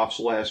playoffs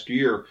last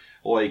year,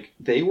 like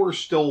they were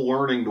still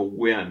learning to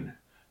win.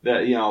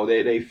 That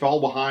they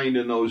fell behind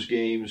in those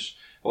games.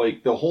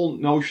 Like the whole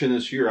notion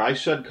this year, I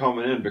said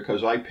coming in,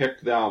 because I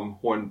picked them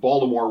when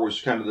Baltimore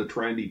was kind of the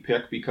trendy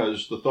pick,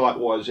 because the thought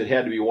was it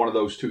had to be one of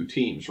those two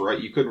teams, right?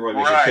 You couldn't really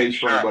make a case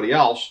for anybody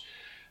else.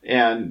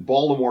 And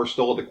Baltimore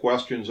still had the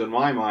questions in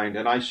my mind.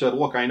 And I said,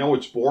 look, I know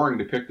it's boring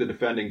to pick the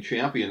defending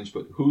champions,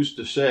 but who's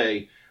to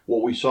say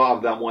what we saw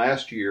of them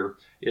last year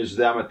is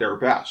them at their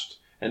best?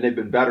 And they've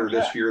been better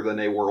this year than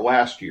they were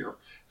last year.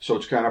 So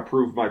it's kind of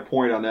proved my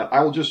point on that.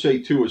 I will just say,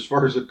 too, as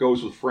far as it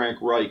goes with Frank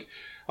Reich,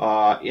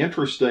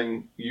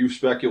 interesting you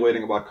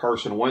speculating about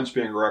Carson Wentz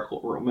being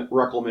a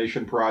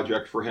reclamation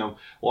project for him.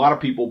 A lot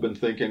of people have been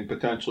thinking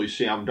potentially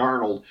Sam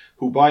Darnold,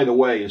 who, by the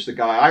way, is the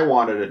guy I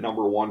wanted at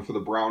number 1 for the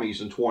Brownies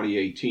in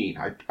 2018.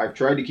 I've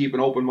tried to keep an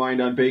open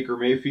mind on Baker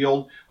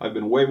Mayfield. I've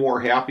been way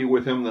more happy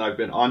with him than I've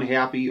been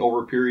unhappy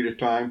over a period of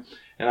time.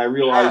 And I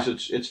realize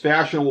it's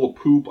fashionable to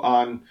poop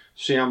on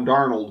Sam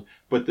Darnold,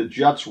 but the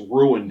Jets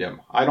ruined him.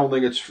 I don't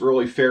think it's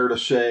really fair to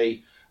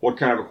say what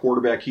kind of a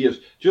quarterback he is.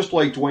 Just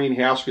like Dwayne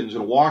Haskins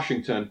in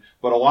Washington,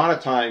 but a lot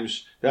of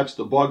times that's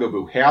the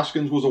bugaboo.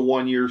 Haskins was a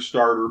 1-year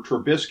starter.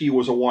 Trubisky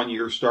was a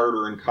 1-year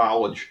starter in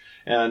college,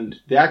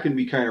 and that can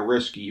be kind of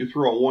risky. You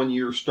throw a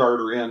 1-year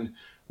starter in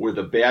with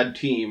a bad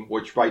team,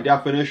 which by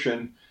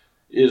definition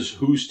is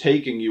who's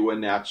taking you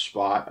in that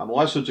spot,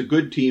 unless it's a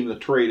good team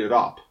that traded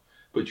up.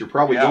 But you're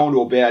probably going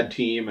to a bad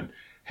team. And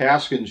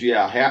Haskins,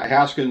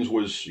 Haskins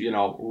was,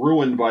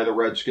 ruined by the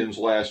Redskins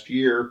last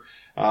year,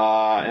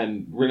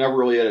 and we never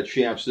really had a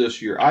chance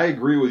this year. I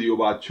agree with you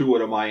about Tua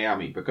to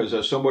Miami, because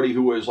as somebody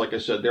who is, like I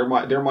said, they're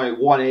my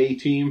 1A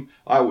team,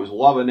 I was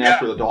loving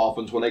that for the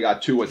Dolphins when they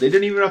got Tua. They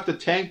didn't even have to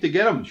tank to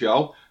get him,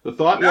 Joe. The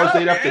thought was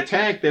they'd have to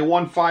tank. They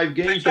won 5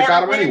 games. They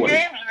got him anyway.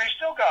 Games and they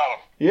still got him.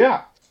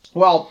 Yeah.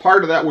 Well,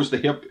 part of that was the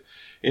hip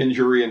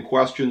injury and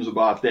questions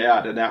about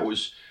that, and that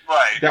was...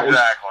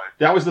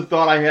 That was the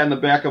thought I had in the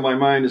back of my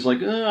mind, is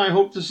like, I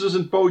hope this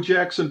isn't Bo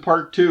Jackson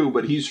Part 2,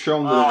 but he's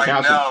shown that it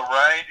hasn't. I know,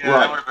 right? Yeah,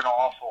 that would have been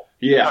awful.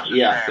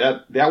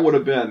 That would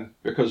have been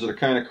because of the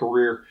kind of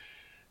career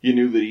you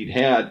knew that he'd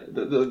had.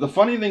 The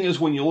funny thing is,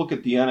 when you look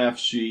at the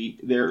NFC,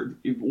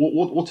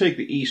 we'll take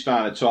the East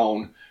on its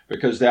own,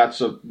 because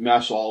that's a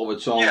mess all of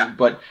its own. Yeah,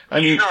 but,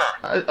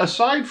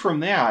 aside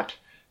from that,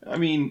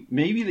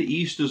 maybe the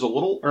East is the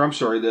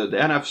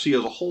NFC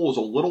as a whole is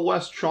a little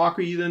less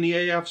chalky than the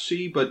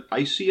AFC, but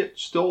I see it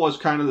still as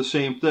kind of the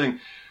same thing.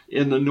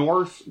 In the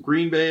North,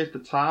 Green Bay at the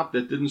top,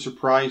 that didn't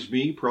surprise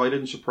me, probably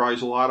didn't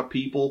surprise a lot of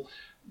people.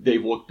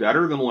 They've looked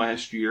better than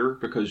last year,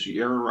 because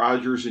Aaron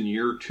Rodgers in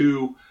year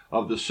 2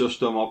 of the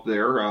system up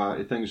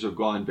there, things have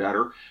gone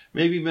better.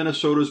 Maybe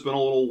Minnesota's been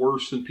a little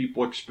worse than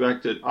people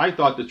expected. I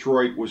thought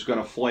Detroit was going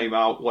to flame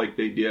out like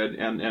they did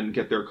and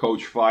get their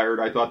coach fired.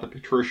 I thought the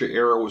Patricia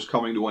era was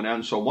coming to an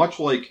end. So much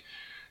like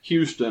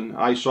Houston,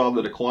 I saw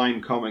the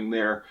decline coming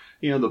there.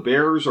 The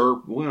Bears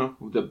are,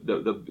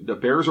 the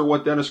Bears are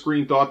what Dennis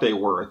Green thought they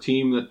were, a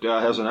team that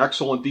has an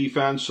excellent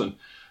defense and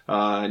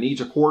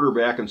needs a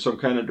quarterback and some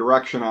kind of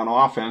direction on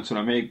offense, and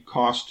it may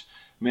cost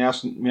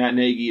Matt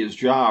Nagy his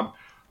job.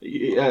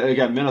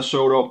 Again,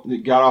 Minnesota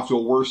got off to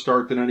a worse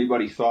start than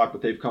anybody thought,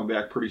 but they've come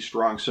back pretty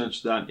strong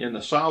since then. In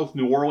the South,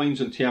 New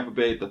Orleans and Tampa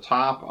Bay at the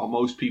top.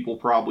 Most people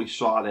probably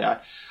saw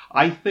that.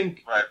 I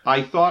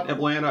thought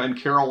Atlanta and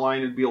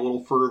Carolina would be a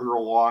little further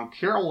along.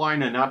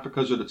 Carolina, not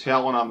because of the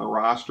talent on the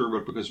roster,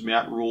 but because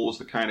Matt Rule is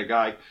the kind of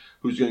guy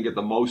who's going to get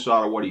the most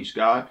out of what he's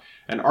got.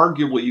 And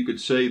arguably, you could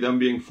say them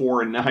being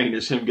 4-9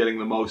 is him getting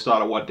the most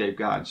out of what they've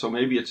got. So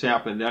maybe it's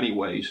happened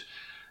anyways.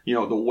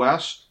 The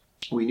West,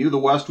 we knew the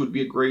West would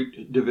be a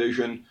great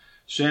division.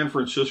 San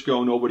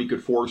Francisco, nobody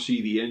could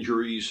foresee the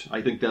injuries.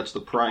 I think that's the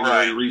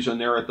primary reason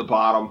they're at the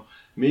bottom.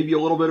 Maybe a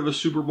little bit of a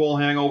Super Bowl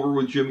hangover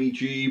with Jimmy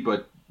G,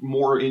 but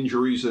more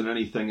injuries than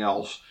anything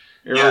else.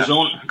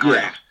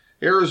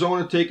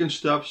 Arizona taking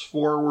steps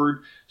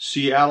forward.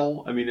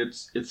 Seattle, I mean,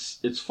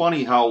 it's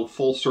funny how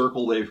full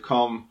circle they've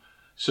come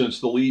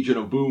since the Legion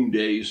of Boom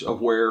days of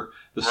where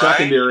the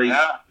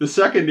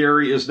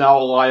secondary is now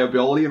a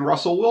liability and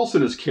Russell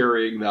Wilson is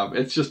carrying them.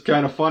 It's just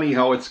kind of funny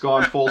how it's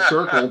gone full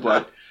circle,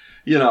 but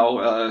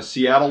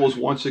Seattle was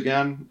once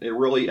again a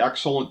really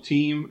excellent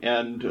team,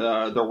 and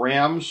the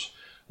Rams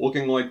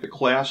looking like the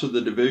class of the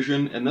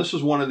division. And this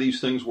is one of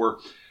these things where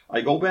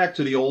I go back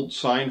to the old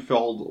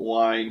Seinfeld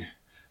line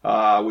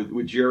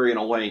with Jerry and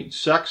Elaine,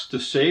 sex to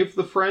save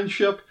the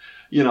friendship.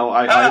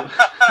 I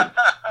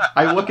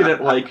look at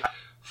it like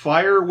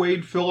fire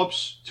Wade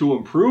Phillips to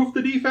improve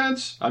the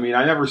defense. I mean,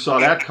 I never saw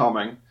that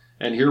coming,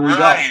 and here we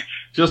go.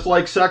 Just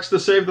like sex to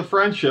save the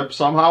friendship,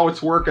 somehow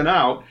it's working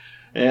out.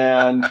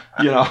 And,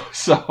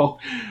 so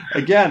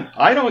again,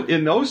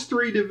 in those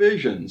three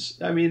divisions,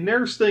 I mean,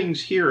 there's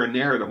things here and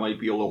there that might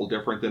be a little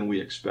different than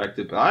we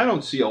expected, but I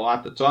don't see a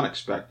lot that's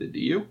unexpected. Do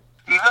you?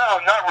 No,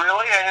 not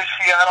really. I knew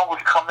Seattle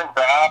was coming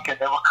back, and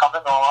they were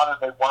coming on, and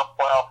they won a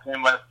playoff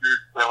game last year,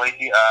 really,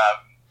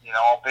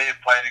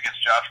 albeit playing against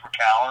Josh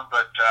McCown,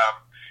 but,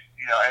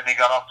 and they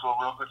got off to a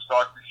real good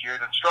start this year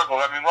and struggled.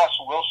 I mean,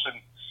 Russell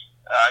Wilson,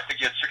 I think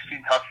he had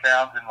 16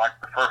 touchdowns in like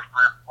the first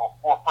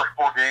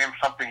four games,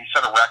 something. He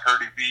set a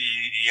record.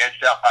 He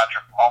edged out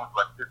Patrick Mahomes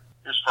like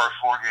his first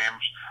 4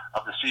 games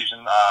of the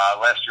season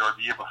last year or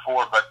the year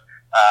before. But,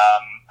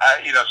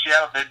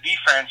 Seattle, their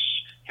defense,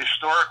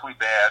 historically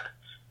bad.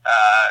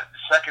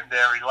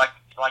 Secondary, like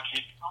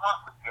he,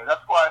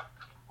 that's why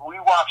we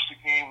watched the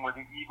game where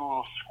the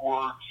Eagles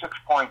scored 6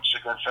 points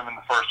against them in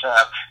the first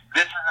half.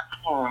 This is a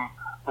team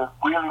that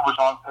really was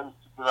on pace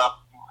to get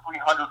up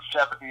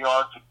 370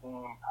 yards a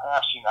game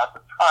passing. At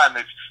the time,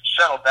 they've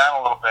settled down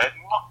a little bit.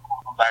 And we'll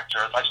come back to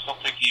it. I still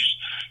think he's,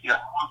 an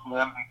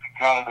MVP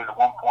candidate at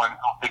one point.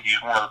 I don't think he's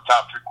one of the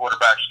top 3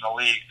 quarterbacks in the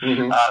league.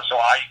 Mm-hmm. So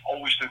I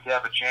always think they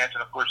have a chance. And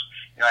of course,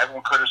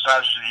 everyone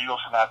criticizes the Eagles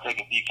for not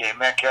taking DK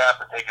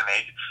Metcalf or taking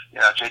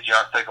JGR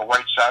to take a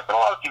Whiteside, but a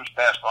lot of teams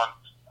passed on,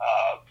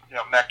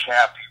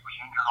 Metcalf. He was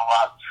injured a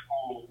lot in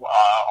school,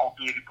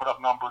 albeit he put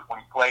up numbers when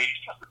he played.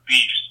 He's just a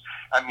beast.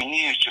 I mean,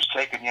 he is just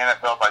taking the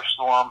NFL by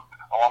storm,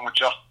 along with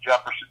Justin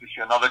Jefferson. You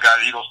see another guy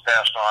the Eagles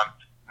passed on,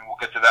 and we'll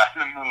get to that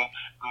in a minute.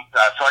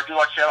 So I do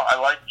like Seattle. I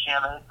like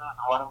Cam Akers, the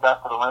running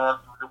back for the Rams,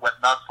 who went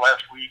nuts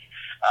last week.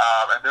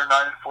 And they're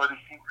 9-4. They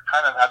seem to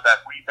kind of have that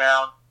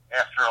rebound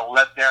after a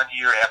letdown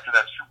year after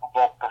that Super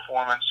Bowl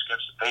performance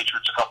against the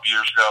Patriots a couple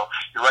years ago.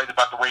 You're right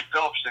about the Wade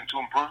Phillips thing to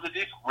improve the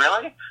defense.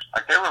 Really?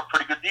 Like, they were a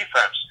pretty good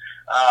defense.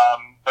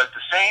 But the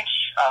Saints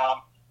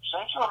are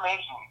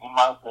amazing, in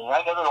my opinion.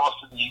 I never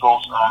lost to the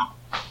Eagles. I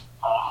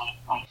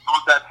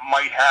thought that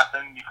might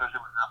happen because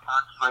it was their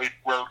third straight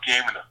road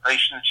game and they're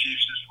facing the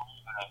Chiefs this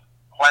week and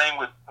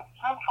playing with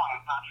essentially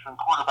a third-string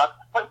quarterback.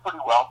 They played pretty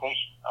well.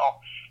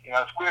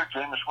 It's weird.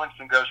 Jameis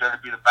Winston goes there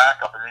to be the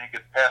backup and then he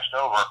gets passed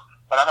over.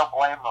 But I don't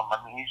blame him. I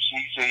mean,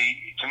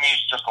 to me,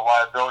 it's just a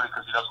liability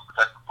because he doesn't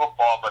protect the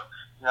football. But,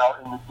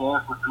 in the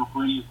games with Drew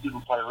Brees,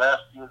 didn't play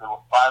last year. They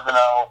were 5-0.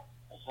 I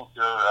think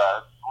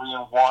they're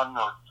 3-1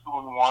 or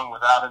 2-1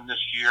 without him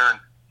this year. And,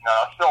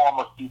 still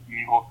almost beat the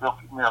Eagles. Still,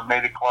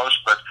 made it close.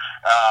 But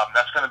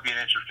that's going to be an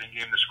interesting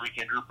game this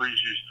weekend. Drew Brees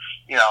is,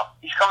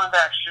 he's coming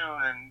back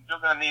soon, and they're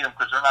going to need him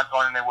because they're not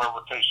going anywhere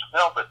with Taysom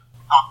Hill. But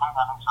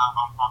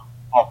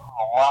a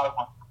lot of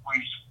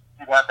Brees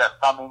did have that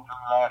thumb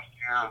injury last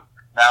year.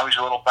 Now he's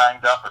a little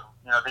banged up, and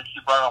they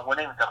keep on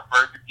winning. They've got a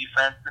very good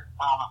defense.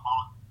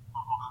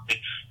 They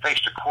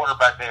faced a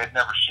quarterback they had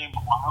never seen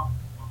before.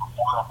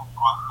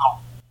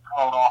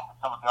 Thrown off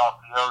some of the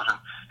RPOs and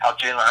how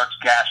Jalen Hurts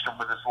gashed him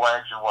with his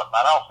legs and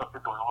whatnot. I also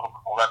think there was a little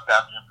bit of a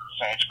letdown for the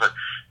Saints. But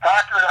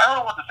Packers, I don't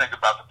know what to think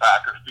about the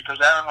Packers because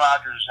Aaron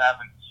Rodgers is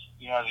having,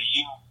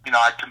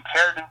 I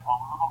compared him a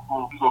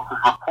little bit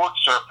because reports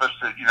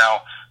surfaced that,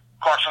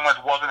 Carson Wentz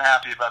wasn't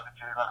happy about the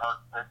Jalen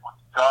Hurts thing.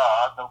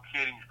 No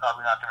kidding, he's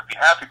probably not going to be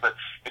happy. But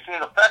if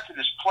it affected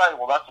his play,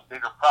 well, that's a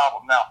bigger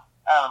problem. Now,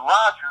 Aaron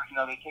Rodgers,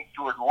 they take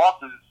Jordan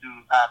Love to the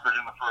Packers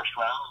in the first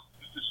round.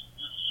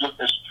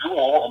 This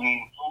duel,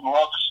 Jordan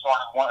Love just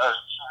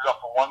suited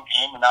up for one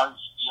game, and now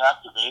he's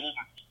deactivated.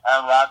 And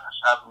Aaron Rodgers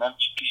has an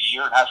MVP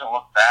year and hasn't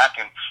looked back.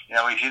 And,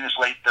 he's in his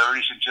late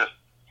 30s and he's just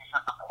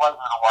a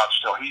pleasure to watch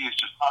still. He is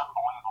just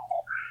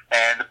unbelievable.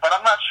 But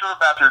I'm not sure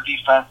about their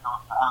defense.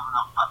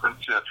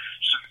 To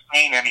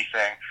gain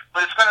anything.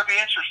 But it's going to be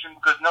interesting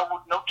because no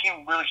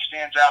team really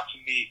stands out to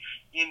me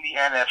in the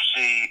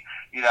NFC.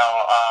 It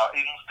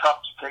is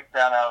tough to take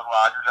down Aaron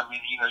Rodgers. I mean,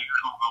 usually,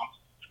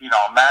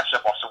 a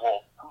matchup, I'll say,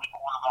 well, who's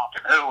quarterback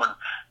and who? And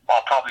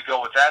I'll probably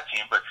go with that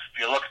team. But if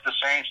you look at the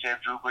Saints, they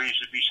have Drew Brees,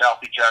 if he's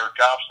healthy, Jared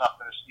Goff's not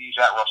going to sneeze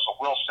at Russell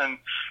Wilson,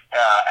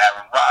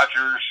 Aaron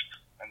Rodgers,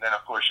 and then,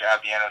 of course, you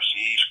have the NFC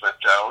East. But,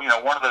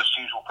 one of those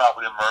teams will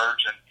probably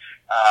emerge. And,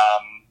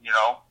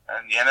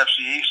 and the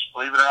NFC East,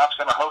 believe it or not, is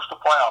going to host a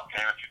playoff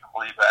game, if you can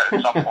believe that,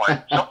 at some point.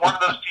 So one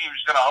of those teams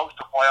is going to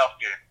host a playoff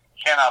game.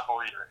 Cannot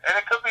believe it. And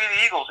it could be the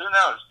Eagles. Who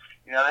knows?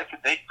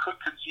 They could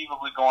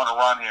conceivably go on a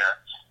run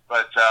here.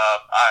 But,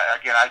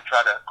 I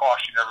try to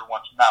caution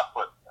everyone to not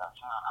put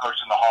Hurts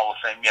in the Hall of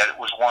Fame yet. It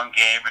was one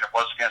game, and it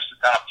was against the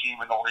top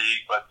team in the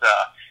league, but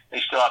they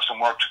still have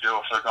some work to do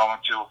if they're going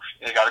to.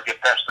 They got to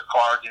get past the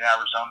Cards in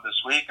Arizona this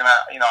week, and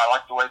I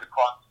like the way the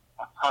Cards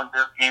turned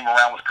their game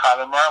around with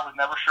Kyler Murray. I was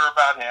never sure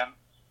about him,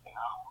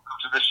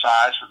 because of his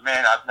size, but,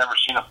 man, I've never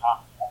seen a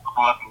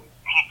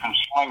keep him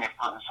swinging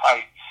for his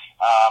height.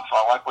 So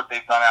I like what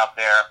they've done out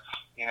there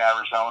in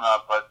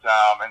Arizona, but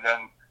and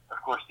then, of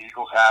course, the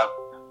Eagles have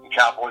the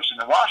Cowboys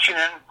in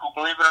Washington, who,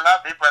 believe it or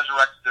not, they've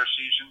resurrected their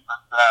season. But,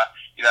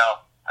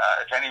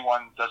 if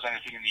anyone does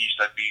anything in the East,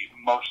 I'd be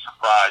most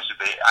surprised if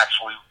they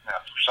actually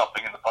do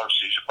something in the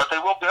postseason. But they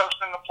will be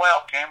hosting the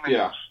playoff game.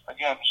 And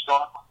again,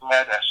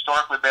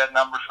 historically bad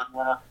numbers for the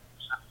NFL.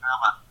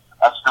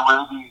 That's the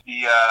way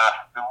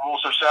the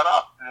rules are set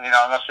up.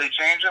 Unless they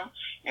change them,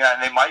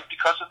 and they might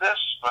because of this.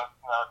 But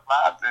if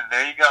not, then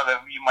there you go. Then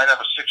you might have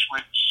a 6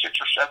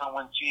 or 7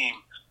 win team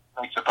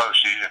make the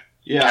postseason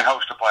and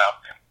host a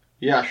playoff game.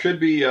 Yeah, should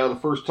be the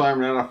first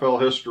time in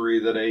NFL history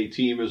that a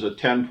team is a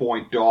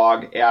 10-point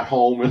dog at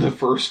home in the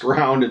first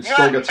round and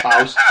still gets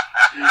housed.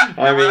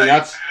 I mean,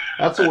 that's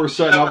what we're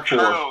setting up for.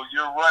 You're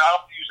right.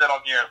 I'll use that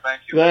on the air.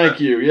 Thank you. Thank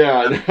you.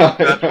 Yeah.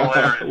 That's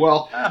hilarious.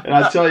 Well, and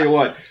I tell you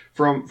what,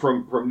 from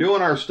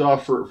doing our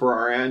stuff for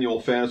our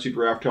annual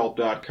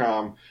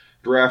FantasyDraftHelp.com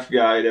draft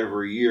guide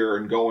every year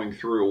and going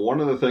through,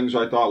 one of the things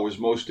I thought was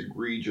most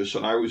egregious,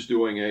 and I was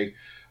doing a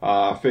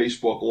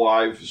Facebook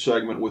Live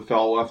segment with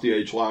fellow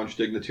FDH Lounge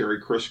dignitary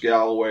Chris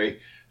Galloway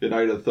the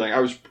night of the thing. I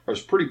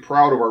was pretty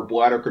proud of our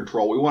bladder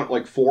control. We went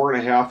like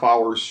 4.5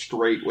 hours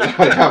straight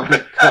without having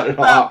to cut it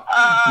off.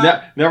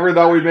 Never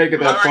thought we'd make it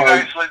that far.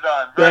 Nicely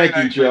done. Thank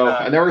you, Joe.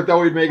 I never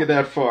thought we'd make it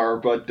that far,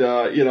 but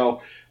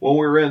when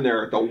we were in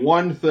there, the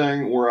one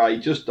thing where I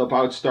just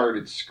about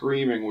started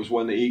screaming was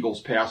when the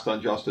Eagles passed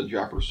on Justin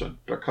Jefferson,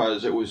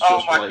 because it was just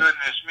oh my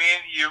goodness,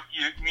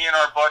 me and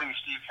our buddy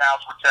Steve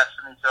House were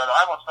texting each other.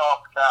 I almost fell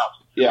off the couch.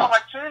 Yeah. I'm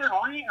like, Jaden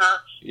Reader.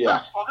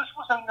 Yeah. Well, this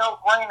was a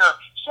no-brainer.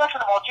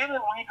 Second of all, Jaden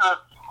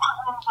Reader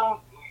on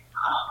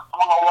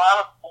a lot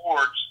of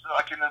boards,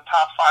 like in the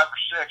top 5 or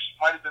 6,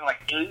 might have been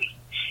like 8. And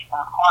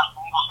of course,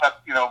 the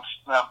Eagles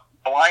had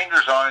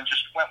blinders on and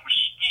just went with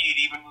speed,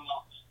 even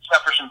though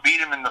Jefferson beat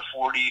him in the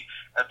 40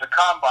 at the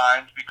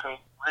combines, because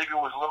Reader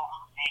was a little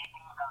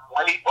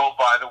late. Oh,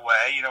 by the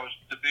way, it was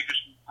the biggest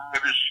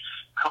of his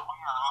career.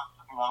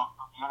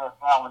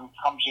 When he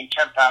comes in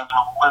 10 pounds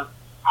overweight,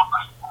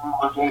 it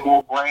was a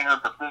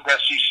no-brainer. The big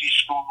SEC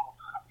school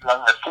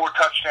had 4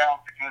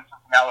 touchdowns against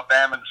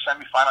Alabama in the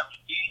semifinal.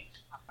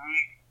 He's a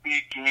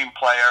big game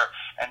player,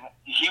 and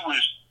he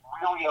was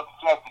really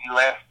upset that he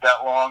lasted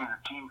that long, and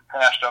the team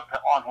passed up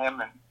on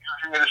him and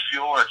using it as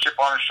fuel or a chip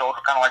on his shoulder,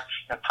 kind of like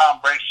Tom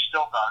Brady's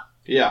still done.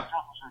 Yeah.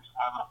 He's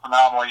having a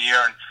phenomenal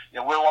year,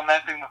 and we're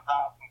lamenting the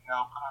fact that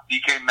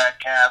DK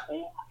Metcalf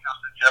or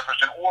Justin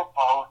Jefferson or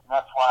both, and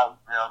that's why,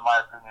 in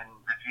my opinion,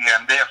 the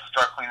GM, they have to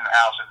start cleaning the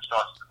house and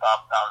start at the top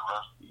of the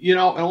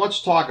road. And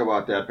let's talk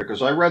about that,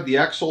 because I read the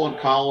excellent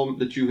column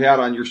that you had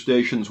on your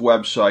station's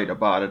website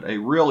about it. A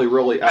really,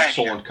 really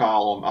excellent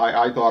column.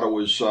 I thought it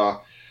was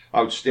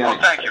outstanding.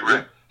 Oh, thank you,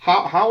 Rick.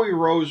 Howie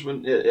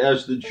Roseman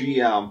as the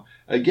GM,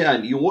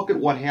 again, you look at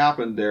what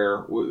happened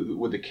there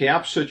with the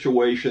cap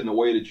situation, the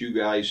way that you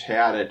guys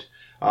had it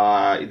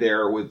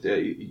there.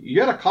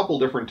 You had a couple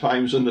different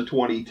times in the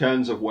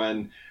 2010s of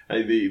when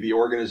the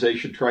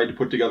organization tried to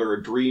put together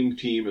a dream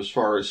team as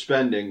far as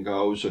spending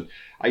goes. And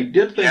I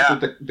did think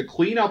that the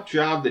cleanup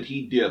job that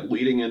he did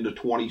leading into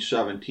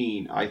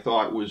 2017, I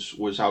thought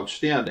was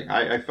outstanding.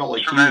 I felt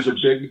like he was a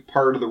big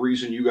part of the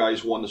reason you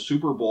guys won the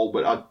Super Bowl.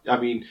 But I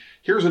mean,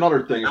 here's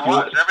another thing.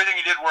 Everything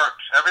he did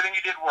worked. Everything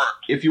he did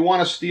worked. If you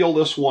want to steal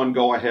this one,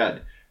 go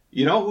ahead.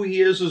 You know who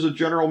he is as a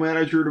general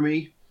manager to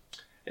me?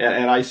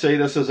 And I say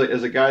this as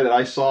a guy that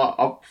I saw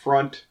up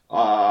front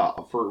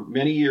for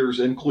many years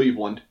in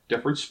Cleveland.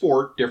 Different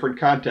sport, different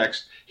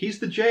context. He's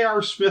the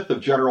J.R. Smith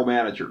of general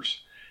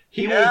managers.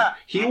 He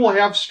will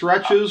have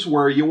stretches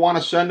where you want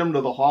to send him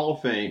to the Hall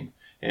of Fame.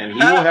 And he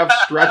will have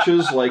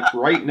stretches like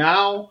right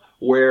now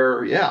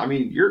where,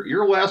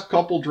 your last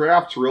couple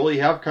drafts really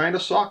have kind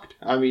of sucked.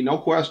 I mean, no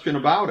question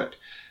about it.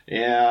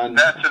 And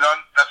that's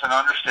an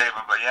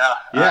understatement, but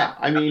yeah.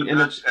 I mean,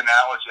 and it's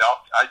analogy.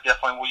 I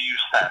definitely will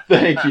use that.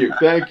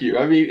 Thank you.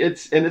 I mean,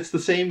 it's the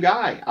same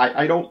guy.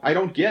 I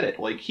don't get it.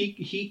 Like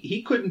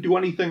he couldn't do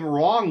anything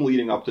wrong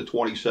leading up to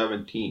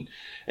 2017,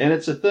 and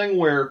it's a thing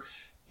where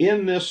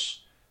in this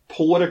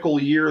political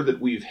year that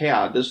we've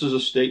had, this is a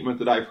statement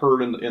that I've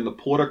heard in the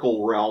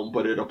political realm,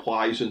 but it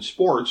applies in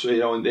sports.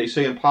 And they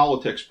say in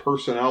politics,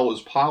 personnel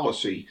is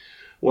policy.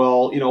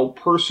 Well,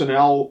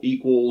 personnel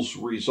equals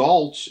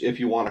results, if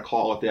you want to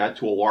call it that,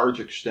 to a large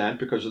extent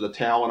because of the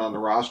talent on the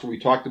roster. We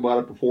talked about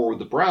it before with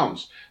the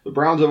Browns. The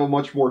Browns have a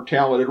much more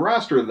talented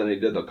roster than they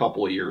did a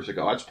couple of years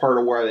ago. That's part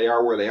of where they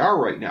are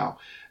right now.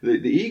 The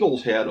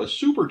Eagles had a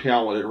super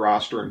talented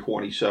roster in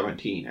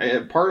 2017.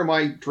 And part of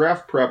my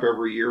draft prep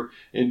every year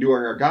in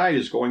doing our guide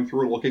is going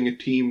through and looking at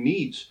team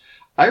needs.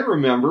 I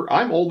remember,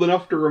 I'm old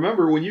enough to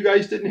remember when you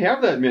guys didn't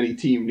have that many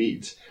team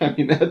needs. I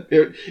mean,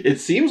 it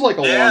seems like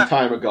a long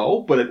time ago,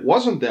 but it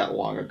wasn't that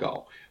long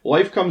ago.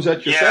 Life comes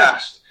at you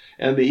fast.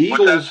 And the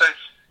Eagles,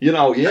 you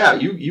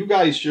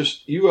guys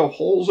you have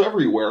holes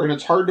everywhere, and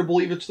it's hard to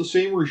believe it's the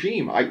same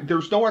regime.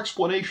 There's no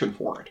explanation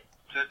for it.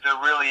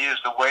 There really is.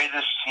 The way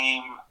this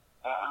team,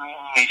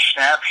 a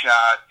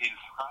snapshot is,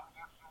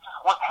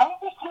 how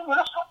did this team win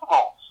a Super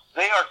Bowl?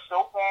 They are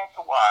so bad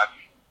to watch.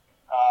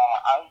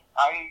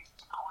 I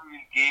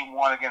included game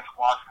one against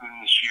Washington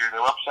this year. They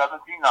were up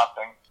 17-0,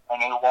 and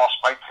they lost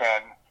by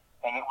 10.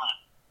 And it was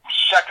the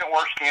second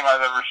worst game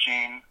I've ever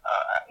seen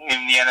in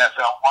the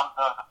NFL.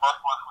 The first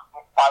one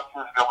was 5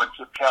 years ago when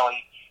Chip Kelly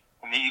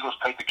and the Eagles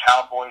played the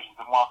Cowboys, and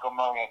DeMarco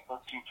Murray had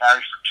 13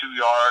 carries for 2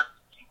 yards.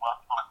 He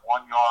left for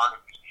 1 yard.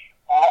 It was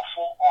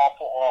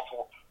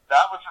awful.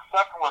 That was the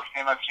second worst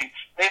game I've seen.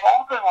 They've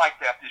all been like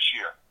that this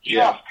year.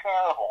 Just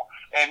terrible.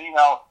 And,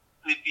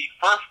 the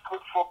first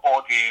good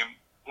football game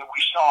that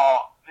we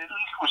saw, at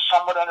least was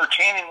somewhat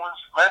entertaining, was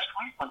last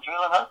week when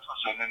Jalen Hurts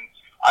was in. And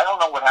I don't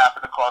know what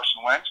happened to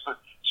Carson Wentz, but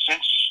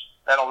since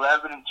that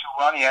 11-2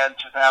 run he had in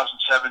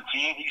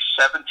 2017, he's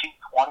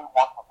 17-21-1.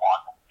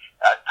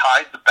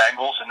 Tied the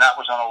Bengals, and that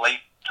was on a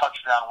late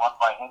touchdown run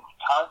by him to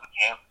tie the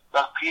game.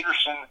 Doug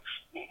Peterson,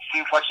 it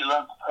seems like he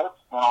learned the pitch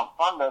on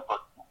Sunday,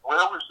 but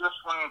where was this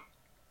when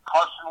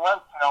Carson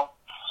Wentz,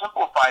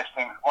 simplifies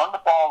things, run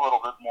the ball a little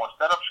bit more,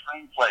 set up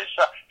screenplays,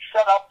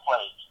 set up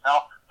plays,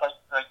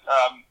 like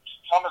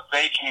Thomas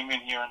Bay came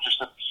in here and just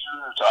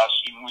abused us,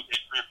 and we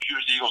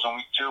abused the Eagles in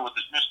week 2 with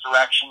his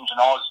misdirections and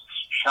all his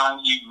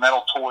shiny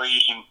metal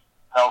toys and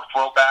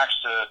throwbacks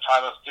to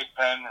Tyler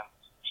Thigpen and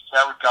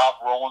Jared Goff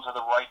rolling to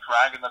the right,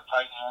 dragging the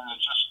tight end, and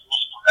just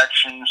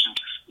misdirections. And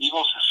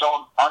Eagles are so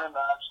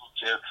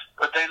unimaginative,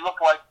 but they look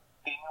like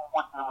they knew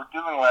what they were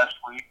doing last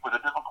week with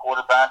a different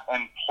quarterback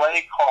and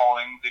play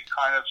calling that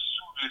kind of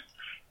suited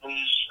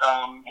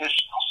his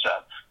skill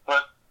set.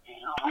 But it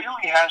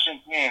really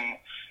hasn't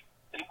been.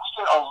 It's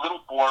a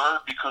little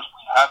blurred because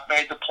we have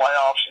made the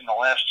playoffs in the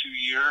last 2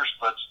 years,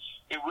 but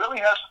it really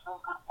hasn't been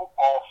good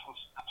football since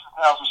the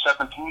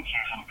 2017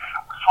 season.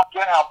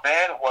 Forget how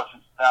bad it was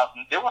in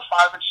 2000. They were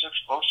 5-6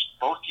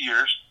 both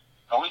years.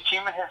 The only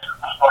team in history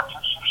to start 2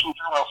 seasons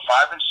in a row,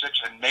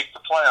 5-6, and make the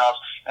playoffs.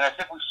 And I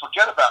think we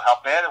forget about how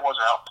bad it was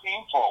or how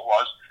painful it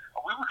was. I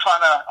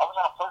was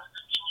on a post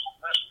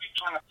last week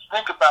trying to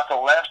think about the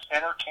last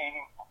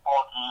entertaining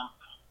football game.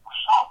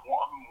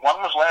 One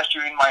was last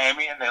year in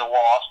Miami, and they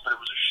lost, but it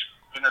was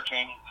a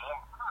entertaining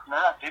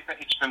game.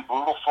 It's been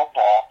brutal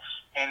football,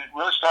 and it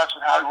really starts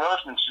with Howie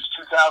Roseman. Since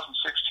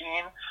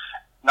 2016,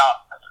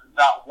 not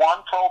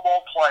one Pro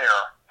Bowl player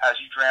has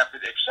he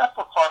drafted, except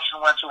for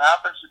Carson Wentz, who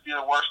happens to be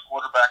the worst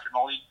quarterback in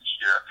the league this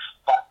year.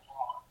 But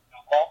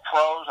all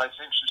pros, I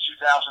think, since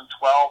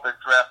 2012,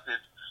 they've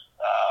drafted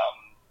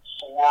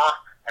 4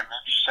 and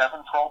maybe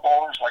 7 Pro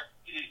Bowlers. Like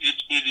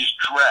it is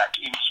dreck.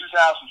 In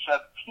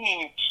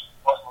 2017.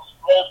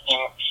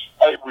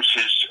 It was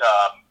his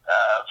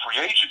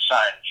free agent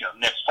signing.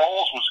 Nick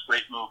Foles was a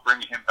great move,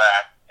 bringing him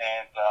back,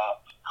 and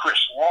Chris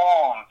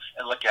Long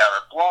and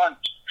LeGarrette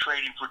Blount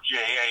trading for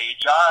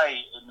J.A.J.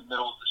 in the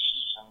middle of the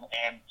season,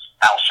 and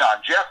Alshon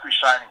Jeffrey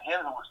signing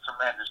him, who was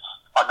tremendous.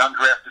 An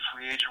undrafted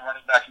free agent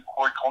running back in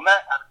Corey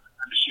Clement had a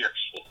tremendous year.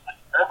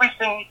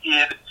 Everything he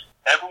did,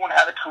 everyone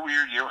had a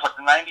career year. It was like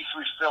the '93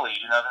 Phillies.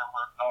 They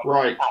were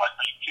like, "Are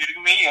you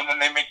kidding me?" And then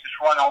they make this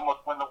run,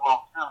 almost win the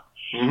World Series.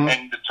 Mm-hmm.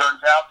 And it turns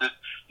out that,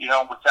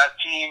 with that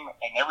team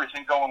and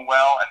everything going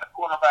well and the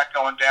quarterback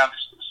going down to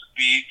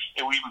speed,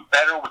 it was even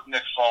better with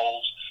Nick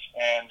Foles.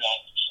 And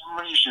for some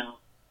reason,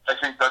 I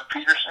think Doug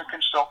Peterson can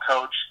still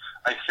coach.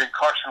 I think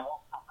Carson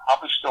will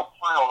probably still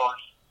play, although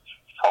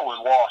he's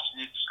totally lost.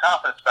 He needs his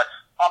confidence back.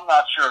 I'm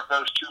not sure if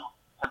those two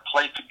can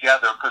play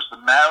together because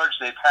the marriage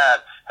they've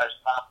had has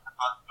not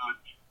been good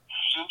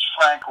since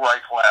Frank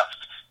Reich left.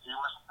 He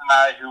was the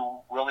guy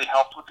who really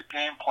helped with the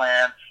game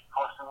plan.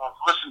 Carson wants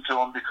to listen to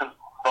him because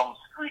from the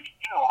street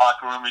in the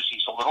locker room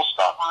he's a little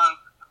stubborn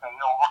and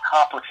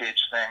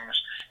overcomplicates things,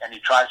 and he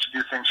tries to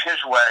do things his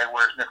way,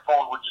 whereas Nick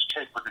Foles would just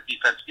take what the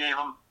defense gave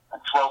him and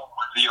throw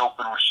where the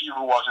open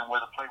receiver was and where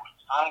the play was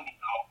designed to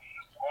go.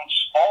 Wentz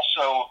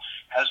also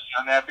has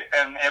the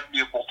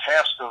unenviable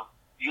task of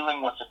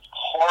dealing with a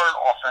hard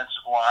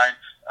offensive line.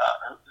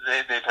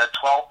 They've had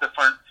 12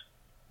 different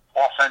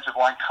offensive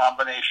line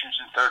combinations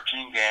in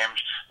 13 games.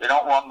 They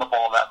don't run the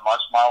ball that much.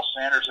 Miles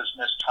Sanders has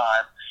missed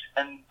time.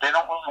 And they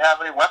don't really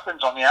have any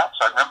weapons on the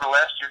outside. Remember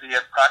last year they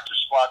had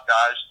practice squad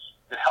guys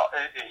that helped.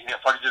 I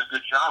thought he did a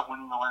good job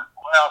winning the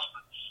playoffs,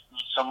 but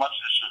so much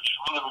is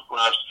really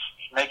regressed.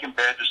 He's making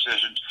bad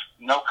decisions,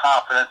 no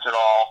confidence at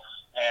all.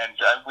 And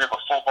we have a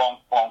full-blown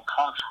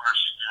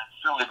controversy in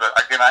Philly. But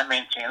again, I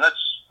maintain,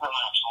 let's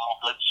relax a little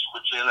bit, see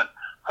what Jalen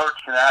Hurts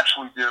can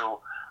actually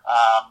do.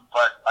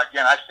 But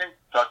again, I think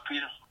Doug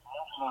Peterson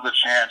deserves another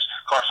chance.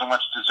 Carson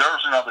Wentz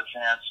deserves another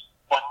chance.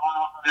 But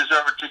we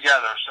deserve it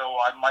together. So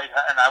I might,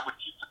 and I would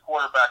keep the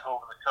quarterback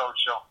over the coach.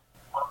 So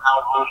I'm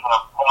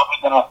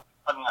probably going to,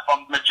 if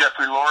I'm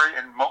Jeffrey Lurie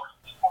and most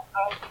people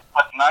say,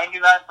 but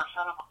 99%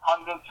 of the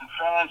pundits and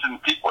fans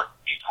and people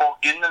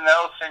in the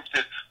know think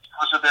that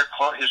because of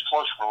his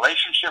close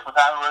relationship with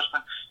Howie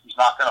Roseman, he's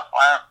not going to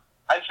fire him.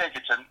 I think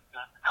it's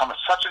become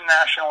such a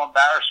national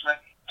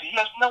embarrassment. He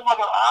has no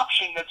other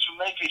option than to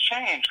make a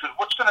change. Because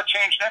what's going to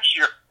change next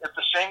year if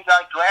the same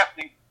guy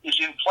drafting is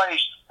in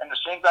place and the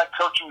same guy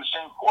coaching the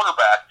same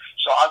quarterback?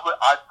 So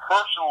I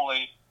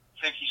personally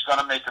think he's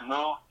going to make a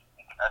move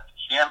at the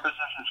GM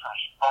position. It's going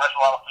to surprise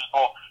a lot of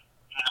people.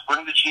 Either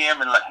bring the GM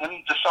and let him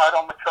decide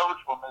on the coach,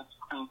 or maybe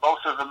bring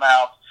both of them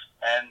out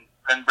and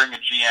then bring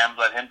a GM,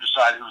 let him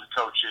decide who the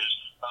coach is.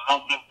 I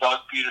don't think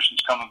Doug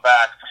Peterson's coming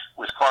back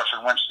with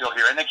Carson Wentz still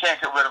here. And they can't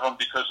get rid of him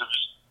because of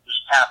his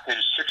cap hit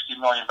is $60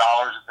 million.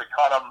 If they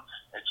cut him,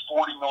 it's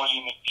 $40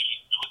 million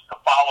the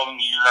following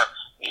year.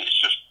 It's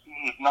just,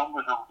 his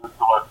numbers are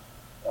ridiculous.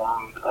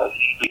 And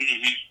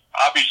he's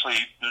obviously,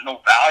 there's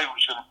no value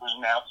he's going to bring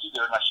now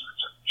either, unless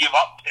you give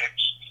up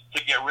picks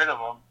to get rid of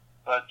him.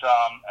 But,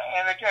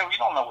 and again, we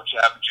don't know what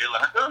you have in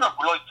Jalen. They're in a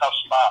really tough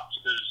spot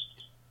because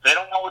they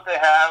don't know what they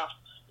have.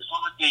 It's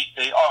not like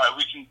they all right,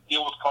 we can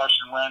deal with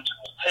Carson Wentz and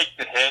we'll take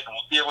the hit and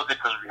we'll deal with it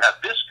because we have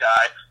this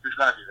guy who's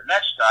going to be the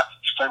next guy.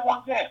 Just play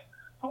one game.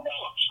 Who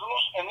knows?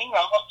 And,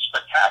 not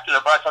spectacular,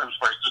 but I thought it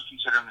was very good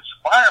considering this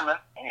environment.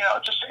 And,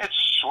 it's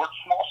short,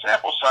 small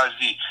sample size.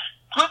 The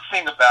good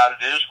thing about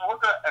it is,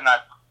 and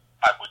I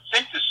would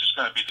think this is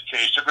going to be the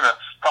case, they're going to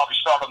probably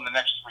start on the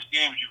next 3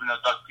 games, even though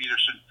Doug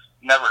Peterson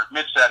never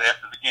admits that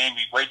after the game.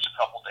 He waits a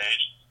couple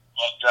days.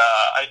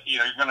 But,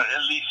 you're going to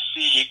at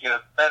least get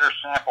a better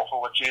sample for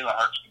what Jalen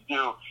Hurts can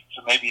do,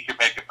 so maybe he can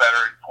make a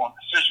better informed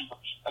decision.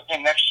 But,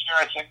 again, next year,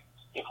 I think,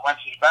 if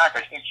Wentz is back,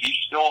 I think he's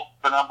still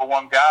the number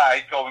one guy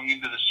going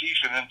into the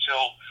season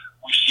until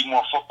we see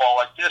more football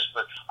like this.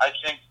 But I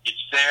think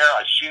it's there.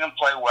 I've seen him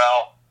play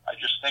well. I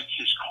just think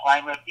his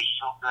climate is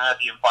so bad,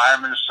 the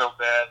environment is so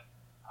bad,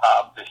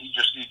 that he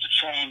just needs to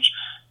change,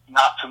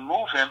 not to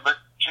move him, but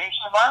change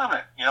the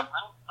environment.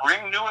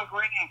 Bring new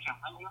ingredients and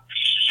bring new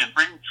pieces and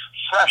bring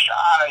fresh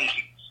eyes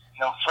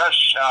and,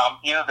 fresh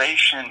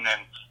innovation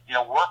and,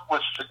 work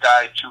with the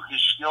guy to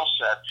his skill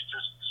set.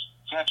 Because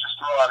you can't just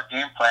throw out a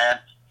game plan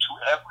to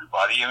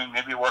everybody. I mean,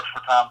 maybe it works for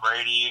Tom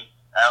Brady and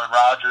Aaron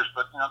Rodgers,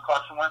 but,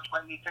 Carson Wentz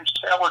might need things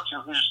tailored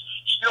to his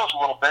skills a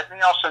little bit. And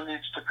he also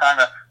needs to kind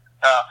of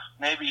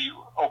maybe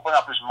open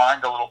up his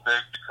mind a little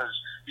bit because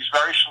he's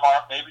very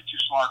smart, maybe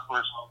too smart for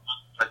his own.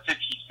 I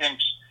think he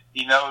thinks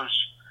he knows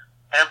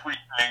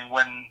everything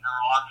when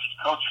these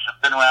coaches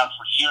have been around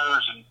for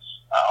years and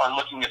are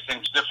looking at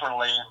things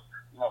differently. And,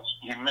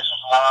 he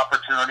misses a lot of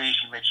opportunities.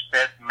 He makes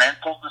bad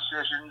mental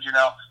decisions.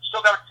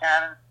 Still got a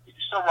cannon. He can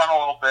still run a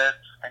little bit.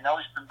 I know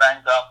he's been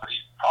banged up, but he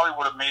probably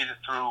would have made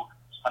it through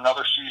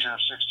another season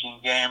of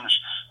 16 games.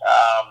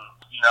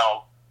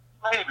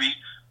 Maybe,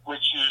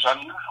 which is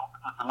unusual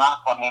because the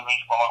knock on him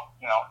is,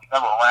 he's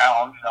never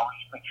around.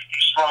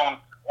 He's thrown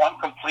one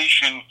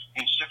completion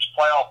in 6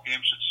 playoff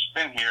games since he's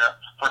been here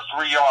for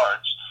 3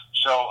 yards.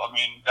 So,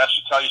 that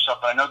should tell you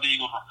something. I know the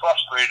Eagles are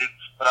frustrated,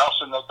 but I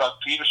also know Doug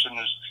Peterson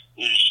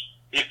is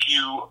if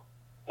you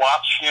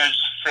watch his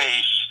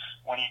face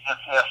when he gets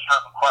asked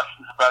certain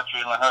questions about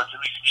Jalen Hurts, at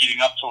least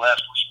leading up to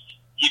last week,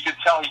 you can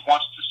tell he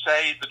wants to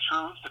say the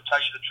truth, to tell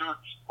you the truth,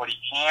 but he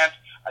can't.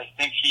 I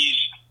think he's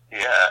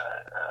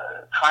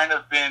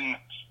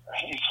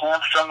he's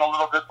hamstrung a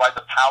little bit by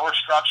the power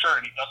structure,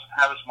 and he doesn't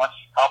have as much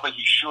probably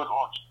he should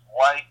or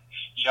like.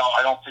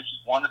 I don't think he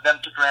wanted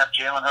them to draft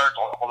Jalen Hurts,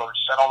 although he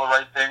said all the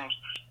right things.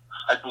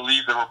 I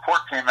believe the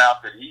report came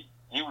out that he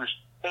was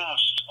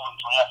pissed on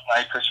draft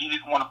night because he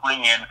didn't want to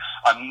bring in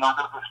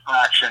another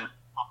distraction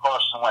for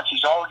Carson Wentz.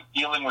 He's already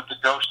dealing with the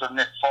ghost of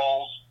Nick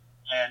Foles,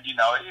 and,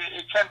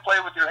 it can play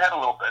with your head a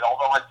little bit,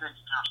 although I think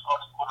if you're a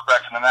starting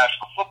quarterback in the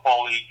National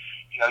Football League,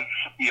 you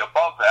should be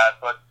above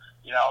that, but,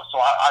 so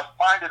I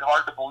find it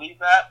hard to believe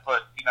that,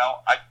 but,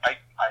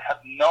 I have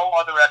no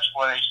other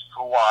explanation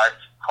for why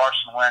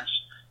Carson Wentz,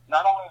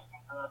 not only is he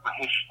bad, but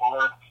his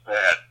start is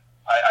bad.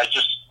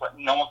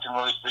 No one can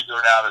really figure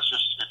it out. It's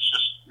just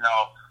an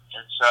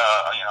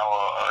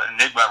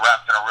enigma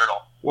wrapped in a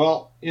riddle.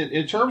 Well,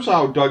 in terms of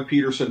how Doug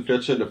Peterson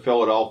fits into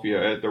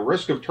Philadelphia, at the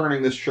risk of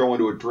turning this show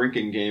into a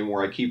drinking game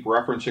where I keep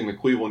referencing the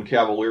Cleveland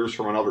Cavaliers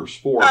from another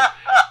sport,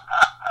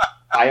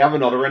 I have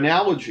another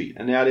analogy,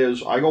 and that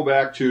is I go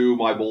back to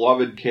my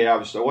beloved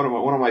Cavs. One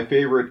of my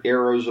favorite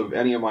eras of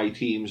any of my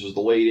teams is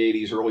the late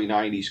 80s, early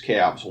 90s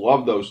Cavs.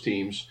 Love those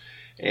teams.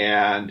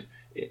 And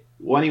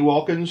Lenny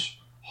Wilkens,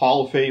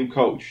 Hall of Fame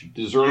coach,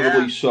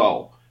 deservedly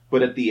so.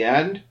 But at the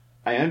end,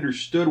 I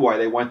understood why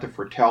they went to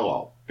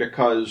Fratello,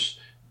 because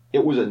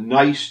it was a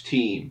nice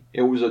team.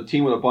 It was a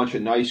team with a bunch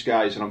of nice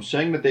guys, and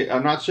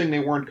I'm not saying they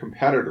weren't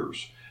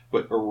competitors,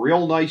 but a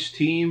real nice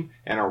team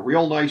and a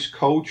real nice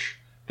coach.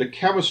 The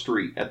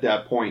chemistry at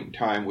that point in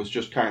time was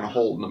just kind of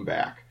holding them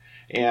back.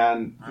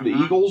 And the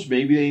Eagles,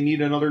 maybe they need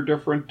another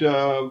different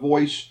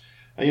voice,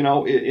 in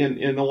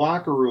the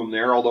locker room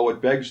there, although it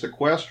begs the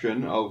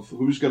question of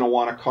who's going to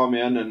want to come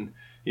in and,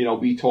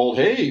 be told,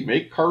 hey,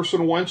 make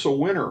Carson Wentz a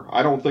winner.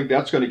 I don't think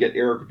that's going to get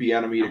Eric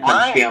Bieniemy to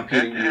come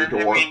stampeding to your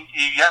door. I mean,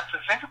 you have to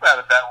think about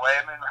it that way.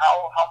 I mean,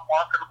 how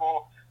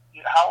marketable,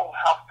 how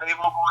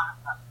favorable is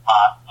this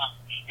spot?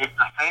 If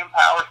the same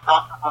power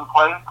structure is in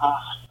place,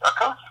 a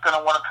coach is going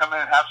to want to come in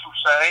and have some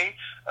say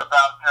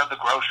about the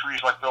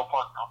groceries, like Bill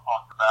talked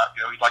about.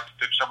 He'd like to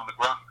pick some of the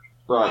groceries.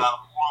 Right.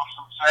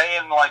 Some say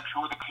in like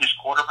who his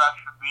quarterback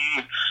should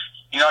be.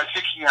 I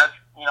think he has.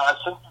 I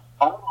think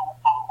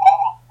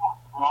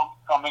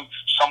becoming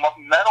somewhat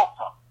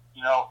meddlesome.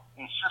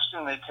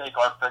 Insisting they take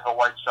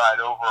Arcega-Whiteside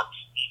over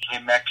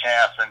DK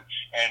Metcalf and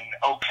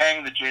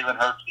okaying the Jalen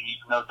Hurts,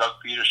 even though Doug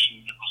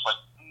Peterson was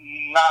like,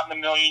 not in a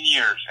million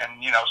years.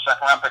 And,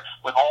 second round pick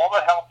with all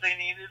the help they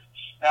needed.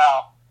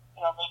 Now,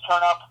 it may turn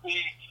out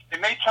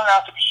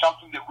to be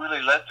something that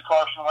really led to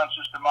Carson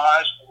Wentz's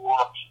demise, or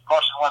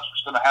Carson Wentz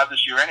was going to have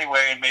this year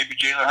anyway, and maybe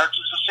Jalen Hurts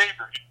is a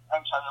savior.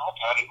 Depends how you look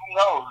at it. Who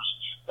knows?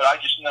 But I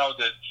just know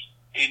that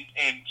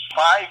in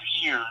 5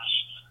 years,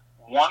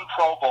 one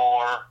Pro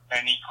Bowler,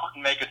 and he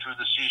couldn't make it through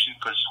the season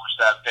because he was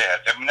that bad.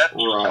 I mean, that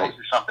just tells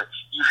you something.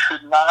 You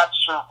should not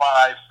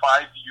survive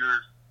 5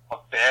 years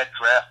of bad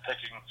draft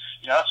picking.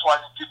 That's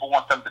why people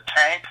want them to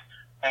tank,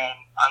 and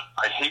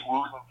I hate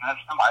rooting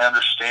against them. I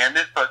understand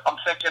it, but I'm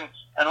thinking,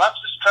 unless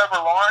it's Trevor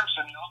Lawrence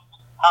and he's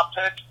the top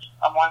pick,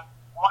 I'm like,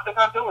 what are they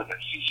going to do with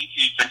it?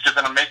 You think they're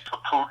going to make a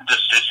prudent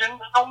decision?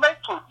 They don't make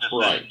prudent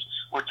decisions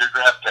with their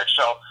draft pick.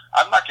 So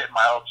I'm not getting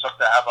my hopes up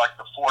to have like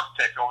the 4th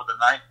pick over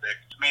the 9th pick.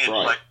 To me,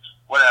 it's like,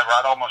 whatever.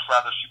 I'd almost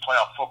rather see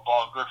playoff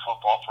football and good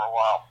football for a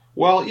while.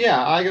 Well,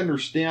 yeah, I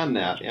understand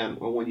that. And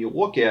when you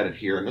look at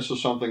it here, and this is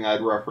something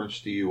I'd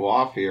reference to you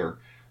off here,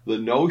 the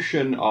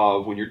notion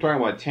of when you're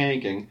talking about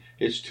tanking,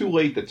 it's too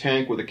late to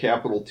tank with a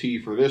capital T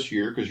for this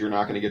year because you're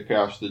not going to get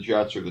past the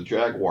Jets or the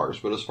Jaguars.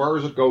 But as far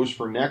as it goes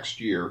for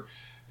next year,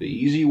 the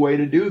easy way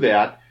to do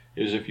that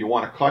is if you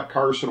want to cut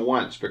Carson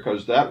Wentz,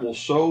 because that will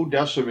so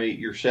decimate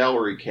your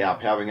salary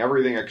cap, having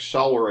everything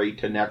accelerate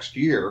to next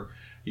year,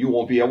 you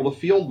won't be able to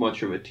field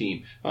much of a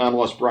team.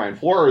 Unless Brian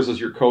Flores is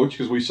your coach,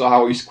 because we saw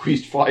how he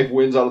squeezed 5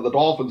 wins out of the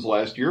Dolphins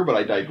last year, but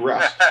I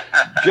digress.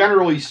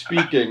 Generally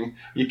speaking,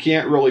 you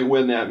can't really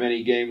win that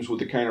many games with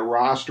the kind of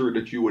roster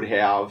that you would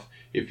have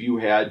if you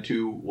had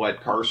to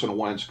let Carson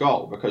Wentz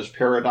go. Because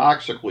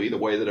paradoxically, the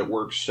way that it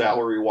works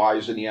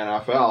salary-wise in the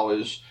NFL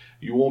is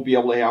you won't be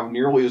able to have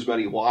nearly as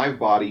many live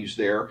bodies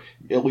there,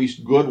 at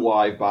least good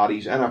live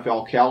bodies,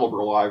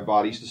 NFL-caliber live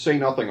bodies, to say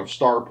nothing of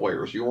star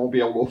players. You won't be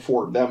able to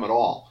afford them at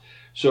all.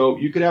 So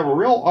you could have a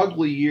real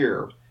ugly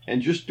year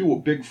and just do a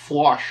big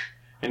flush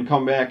and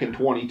come back in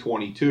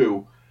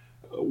 2022.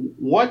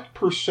 What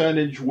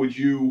percentage would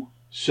you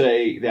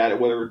say that,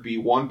 whether it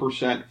be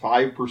 1%,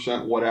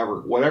 5%,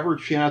 whatever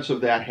chance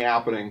of that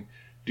happening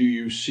do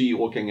you see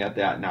looking at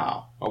that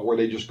now, of where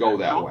they just go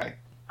that way?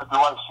 Do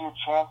I see a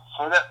chance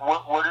to say that?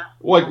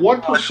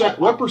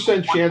 What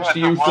percent chance do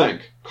you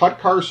think? Cut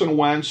Carson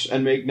Wentz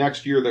and make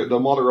next year the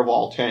mother of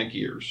all tank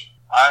years.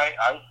 I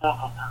think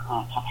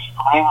it's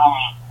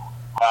extremely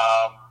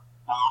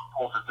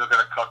that they're going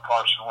to cut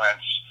Carson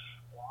Wentz.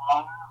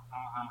 One,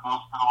 they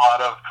invested a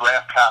lot of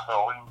draft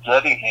capital in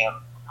getting him.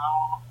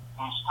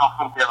 They still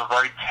think they have a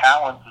very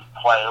talented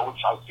player,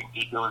 which I think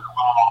they do as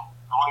well.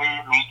 Three,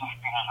 they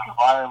just in his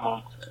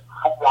environment.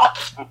 Four,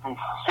 it's a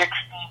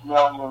 $60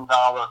 million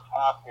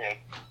cap hit.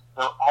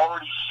 They're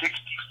already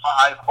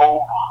 65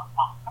 over.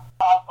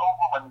 65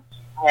 over when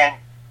and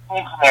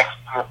into next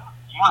year.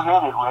 You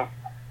hit it, Rick.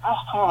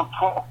 This team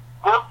can't.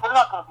 They're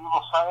not going to be able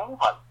to sign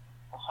anybody.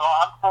 So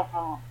I'm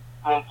thinking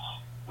that,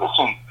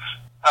 listen,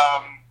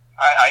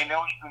 I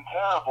know he's been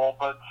terrible,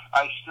 but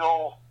I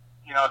still,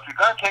 if you're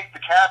going to take the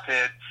cap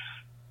hit,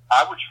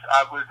 I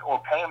would,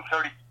 or pay him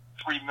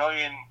 $33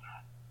 million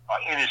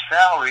in his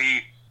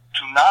salary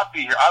to not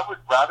be here. I would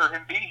rather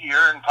him be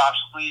here and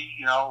possibly,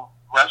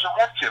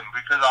 resurrect him,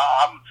 because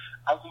I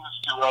think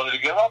it's too early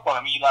to give up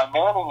on him. Eli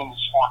Manning in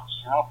his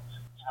 20s,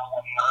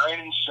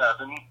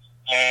 9-7,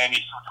 and he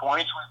threw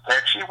 23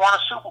 picks. He won a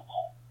Super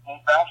Bowl. And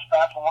bounced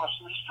back and won a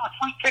Super Bowl. He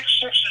threw 3 pick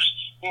sixes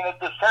in a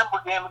December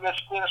game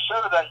against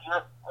Minnesota that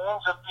year.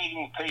 Ends up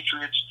beating the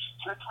Patriots.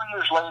 3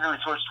 years later, he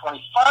throws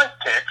 25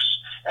 picks,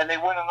 and they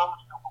win another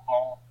Super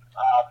Bowl.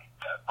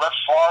 Brett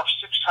Favre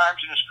 6 times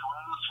in his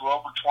career threw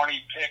over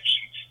 20 picks.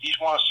 And he's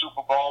won a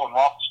Super Bowl, and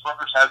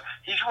Roethlisberger's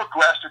he's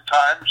regressed at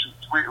times in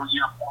 3 or 4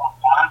 or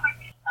 5,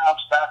 and he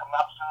bounced back.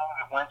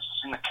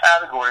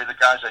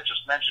 guys I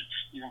just mentioned.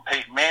 Even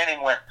Peyton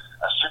Manning went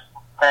a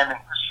 6-10 in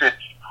his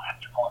fifth year,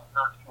 going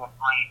 13-3, 13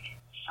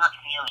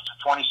 years to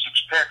 26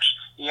 picks.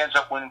 He ends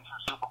up winning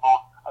the Super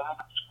Bowl. I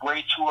think it's way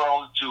too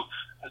early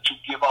to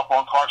give up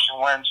on Carson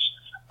Wentz.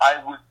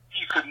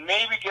 You could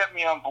maybe get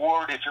me on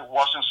board if it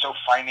wasn't so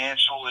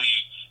financially,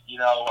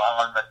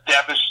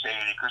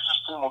 devastated, because this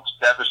team will be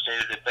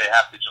devastated if they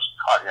have to just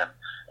cut him.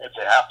 If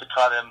they have to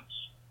cut him,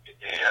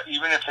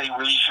 even if they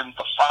release him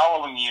the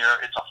following year,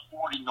 it's a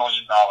 $40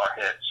 million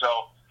hit.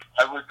 So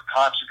I would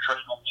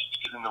concentrate on maybe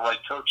getting the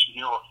right coach in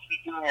here or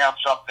figuring out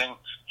something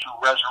to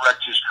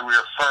resurrect his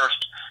career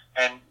first.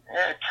 And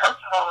Kirk's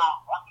another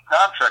rookie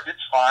contract.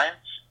 It's fine.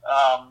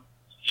 I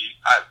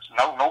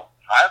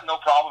have no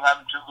problem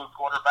having two good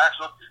quarterbacks.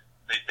 Look,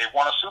 they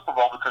won a Super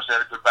Bowl because they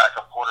had a good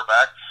backup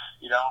quarterback.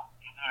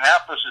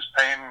 Indianapolis is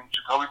paying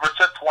Jacoby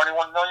Brissett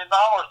 $21 million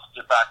to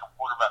get backup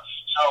quarterback.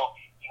 So,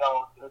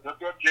 they'll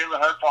get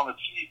Jalen Hurts on the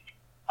cheap.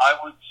 I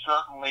would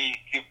certainly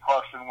give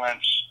Carson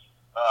Wentz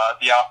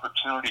the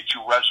opportunity to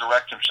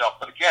resurrect himself.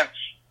 But again,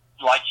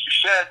 like you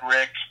said,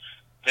 Rick,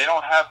 they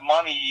don't have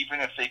money even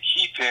if they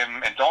keep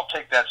him and don't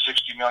take that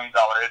 $60 million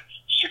hit.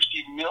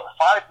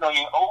 $5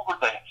 million over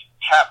the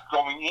cap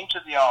going into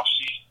the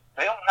offseason.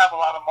 They don't have a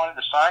lot of money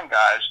to sign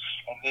guys,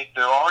 and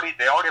they already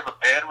have a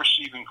bad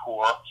receiving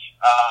core.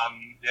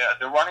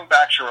 The running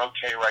backs are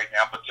okay right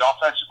now, but the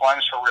offensive line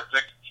is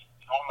horrific.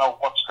 You don't know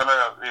what's going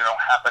to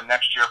happen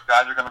next year. If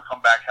guys are going to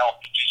come back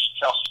healthy. Jason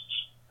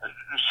Kelsey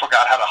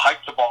forgot how to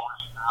hike the ball.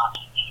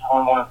 He's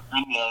only one of the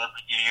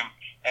every game,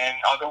 and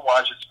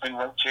otherwise it's been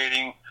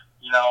rotating.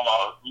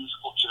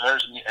 Musical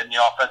chairs in the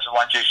offensive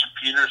line. Jason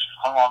Peters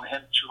hung on to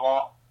him too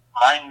long.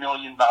 $9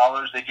 million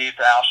they gave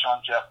to Alshon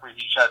Jeffrey.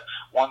 He's had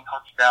one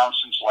touchdown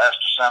since last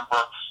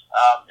December.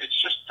 It's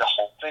just the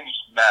whole thing is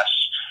a mess.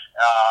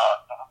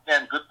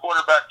 Again, good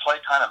quarterback play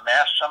kind of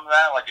masked some of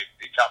that. Like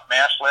it got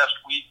masked last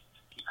week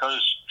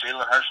because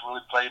Jalen Hurts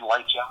really played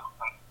lights out.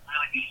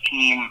 Really, this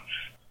team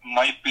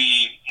might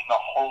be in the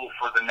hole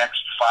for the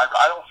next 5.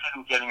 I don't see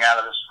them getting out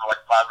of this for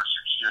like 5 or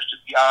 6 years, to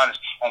be honest.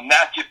 And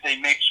that's if they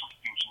make some things.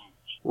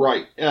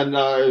 Right. And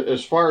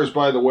as far as,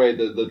 by the way,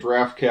 the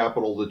draft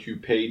capital that you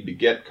paid to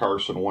get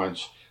Carson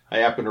Wentz, I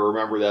happen to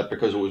remember that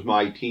because it was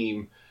my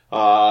team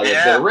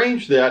that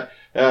arranged that.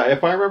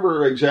 If I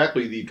remember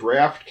exactly, the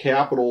draft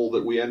capital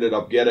that we ended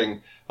up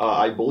getting,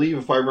 I believe,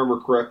 if I remember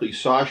correctly,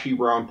 Sashi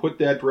Brown put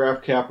that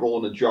draft capital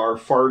in a jar,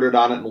 farted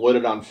on it, and lit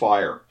it on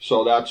fire.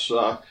 So that's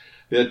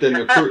it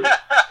didn't accrue.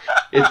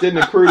 It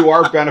didn't accrue to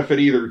our benefit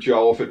either,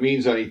 Joe. If it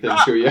means anything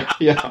to you,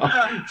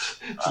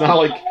 it's not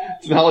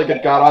like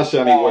it got us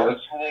anywhere.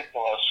 It's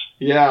ridiculous.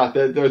 Yeah,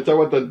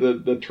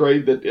 the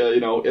trade that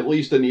at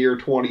least in the year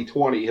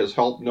 2020 has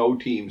helped no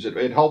teams.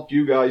 It helped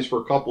you guys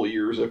for a couple of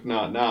years, if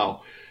not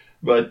now.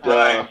 But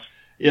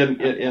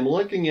in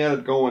looking at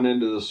it going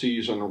into the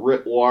season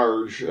writ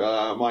large,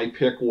 my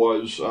pick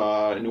was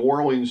New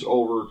Orleans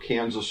over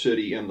Kansas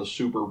City in the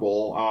Super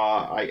Bowl.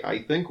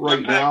 I think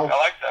right now I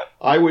like that.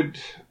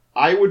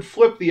 I would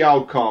flip the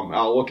outcome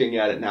looking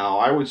at it now.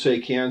 I would say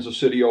Kansas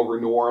City over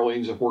New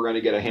Orleans if we're going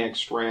to get a Hank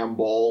Stram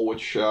Bowl,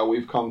 which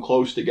we've come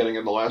close to getting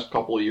in the last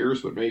couple of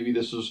years, but maybe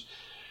this is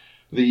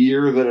the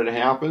year that it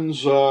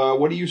happens.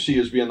 What do you see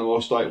as being the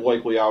most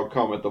likely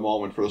outcome at the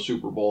moment for the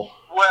Super Bowl?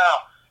 Well,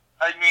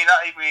 I mean,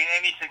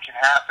 anything can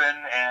happen,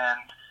 and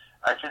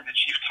I think the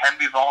Chiefs can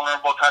be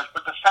vulnerable at times,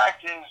 but the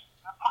fact is,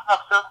 they're putting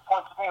up 30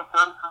 points a game,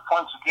 33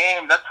 points a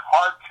game. That's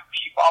hard to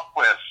keep up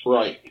with.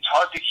 Right. It's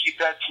hard to keep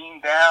that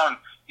team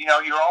down.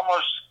 You're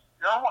almost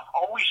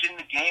always in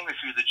the game if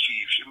you're the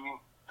Chiefs. I mean,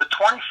 the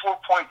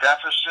 24-point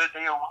deficit,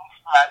 they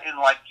erased that in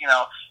 19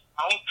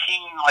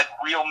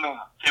 real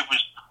minutes. It was,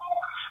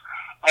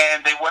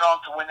 and they went on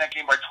to win that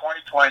game by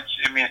 20 points.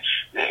 I mean,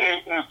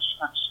 it's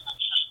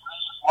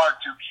just hard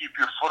to keep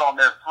your foot on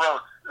their throat.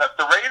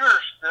 The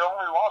Raiders, their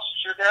only loss this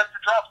year, they had to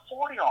drop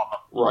 40 on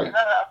them. Right. And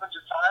that happens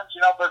at times,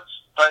 but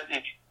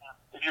if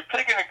you're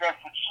picking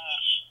against the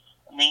Chiefs,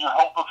 I mean, you're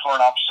hoping for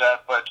an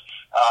upset, but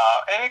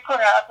and it could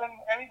happen.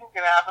 Anything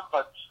can happen.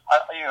 But I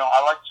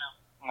like to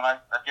when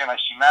I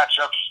see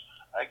matchups.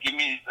 Give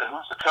me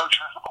who's the coach,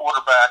 who's the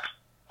quarterback.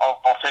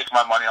 I'll take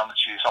my money on the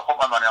Chiefs. I'll put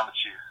my money on the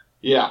Chiefs.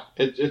 Yeah,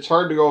 it's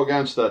hard to go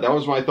against that. That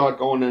was my thought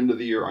going into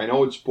the year. I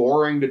know it's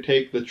boring to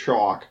take the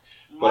chalk,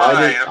 but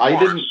right, I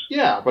didn't.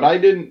 Yeah, but I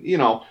didn't.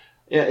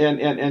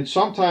 And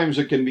sometimes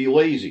it can be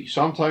lazy.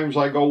 Sometimes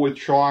I go with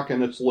chalk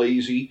and it's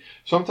lazy.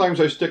 Sometimes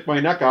I stick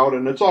my neck out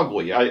and it's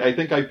ugly. I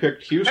think I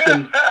picked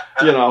Houston.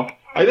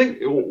 I think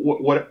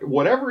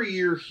whatever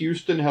year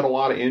Houston had a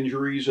lot of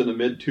injuries in the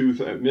mid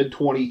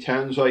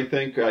 2010s. I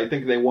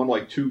think they won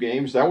like 2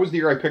 games. That was the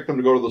year I picked them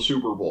to go to the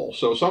Super Bowl.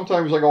 So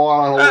sometimes I go out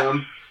on a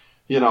limb.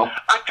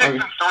 I picked them 3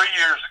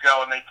 years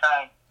ago and they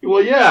tanked.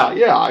 Well,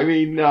 yeah. I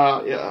mean,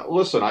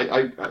 listen,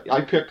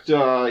 I picked, you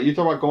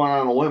talk about going out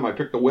on a limb, I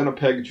picked the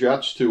Winnipeg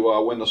Jets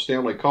to win the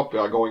Stanley Cup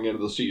going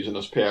into the season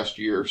this past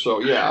year.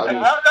 So, yeah. And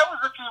that was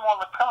the team on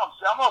the come.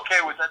 I'm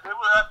okay with that. They were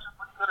actually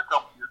pretty good a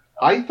couple years ago.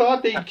 I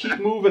thought they'd keep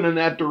moving in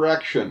that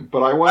direction,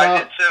 but I went out. I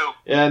did too.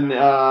 And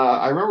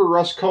I remember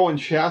Russ Cohen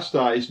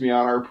chastised me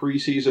on our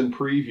preseason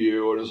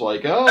preview, and was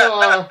like,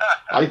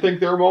 I think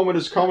their moment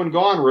is come and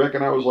gone, Rick.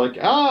 And I was like,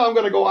 I'm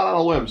going to go out on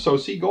a limb. So,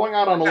 see, going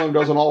out on a limb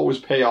doesn't always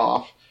pay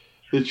off.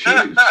 The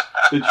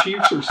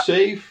Chiefs are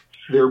safe.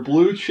 They're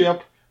blue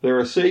chip. They're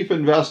a safe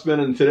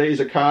investment in today's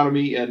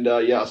economy. And,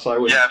 yes, I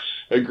would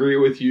agree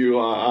with you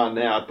on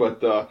that.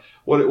 But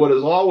what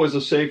is always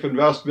a safe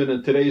investment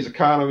in today's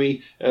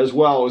economy as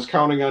well is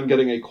counting on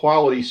getting a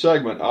quality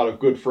segment out of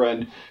good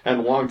friend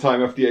and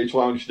longtime FDH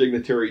Lounge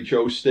dignitary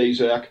Joe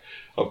Staszak,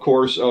 of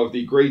course, of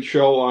the great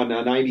show on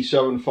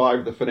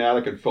 97.5 The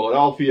Fanatic in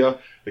Philadelphia,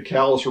 the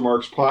Callous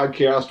Remarks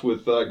podcast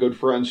with good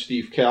friend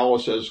Steve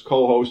Callous as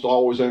co-host.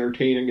 Always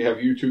entertaining to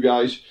have you two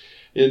guys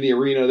in the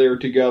arena there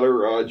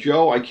together.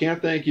 Joe, I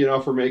can't thank you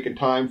enough for making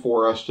time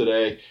for us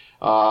today.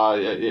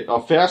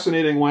 A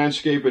fascinating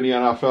landscape in the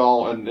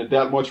NFL, and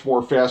that much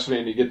more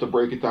fascinating to get to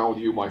break it down with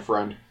you, my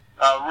friend.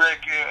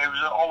 Rick, it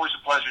was always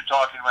a pleasure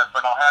talking to my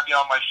friend. I'll have you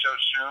on my show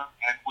soon,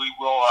 and we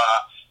will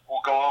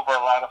we'll go over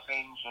a lot of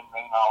things, and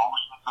I'll always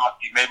talk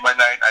to you. Made my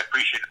night. I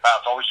appreciate it, pal.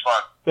 It's always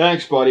fun.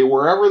 Thanks, buddy.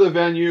 Wherever the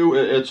venue,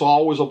 it's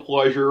always a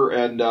pleasure.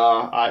 And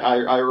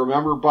I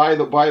remember, by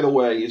the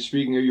way,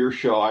 speaking of your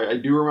show, I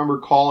do remember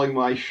calling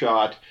my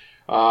shot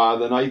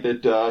the night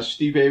that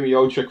Stipe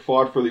Miocic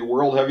fought for the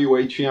World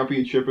Heavyweight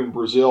Championship in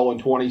Brazil in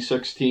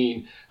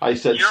 2016. I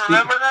said, you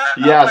remember that?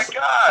 Yes. Oh my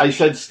God. I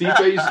said,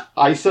 Stipe's,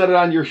 I said it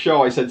on your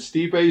show. I said,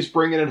 Stipe's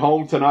bringing it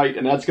home tonight,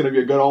 and that's going to be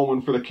a good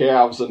omen for the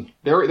Cavs. And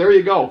there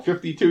you go.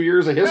 52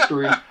 years of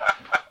history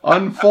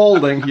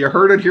unfolding. You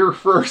heard it here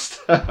first.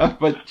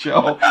 But,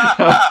 Joe.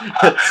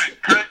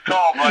 Good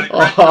call, buddy.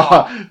 Great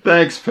call.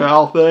 Thanks,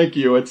 pal. Thank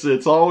you.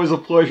 It's always a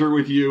pleasure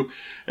with you,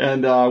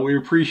 and we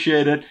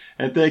appreciate it.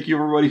 And thank you,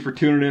 everybody, for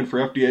tuning in for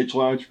FDH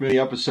Lounge Mini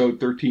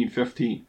Episode 1315.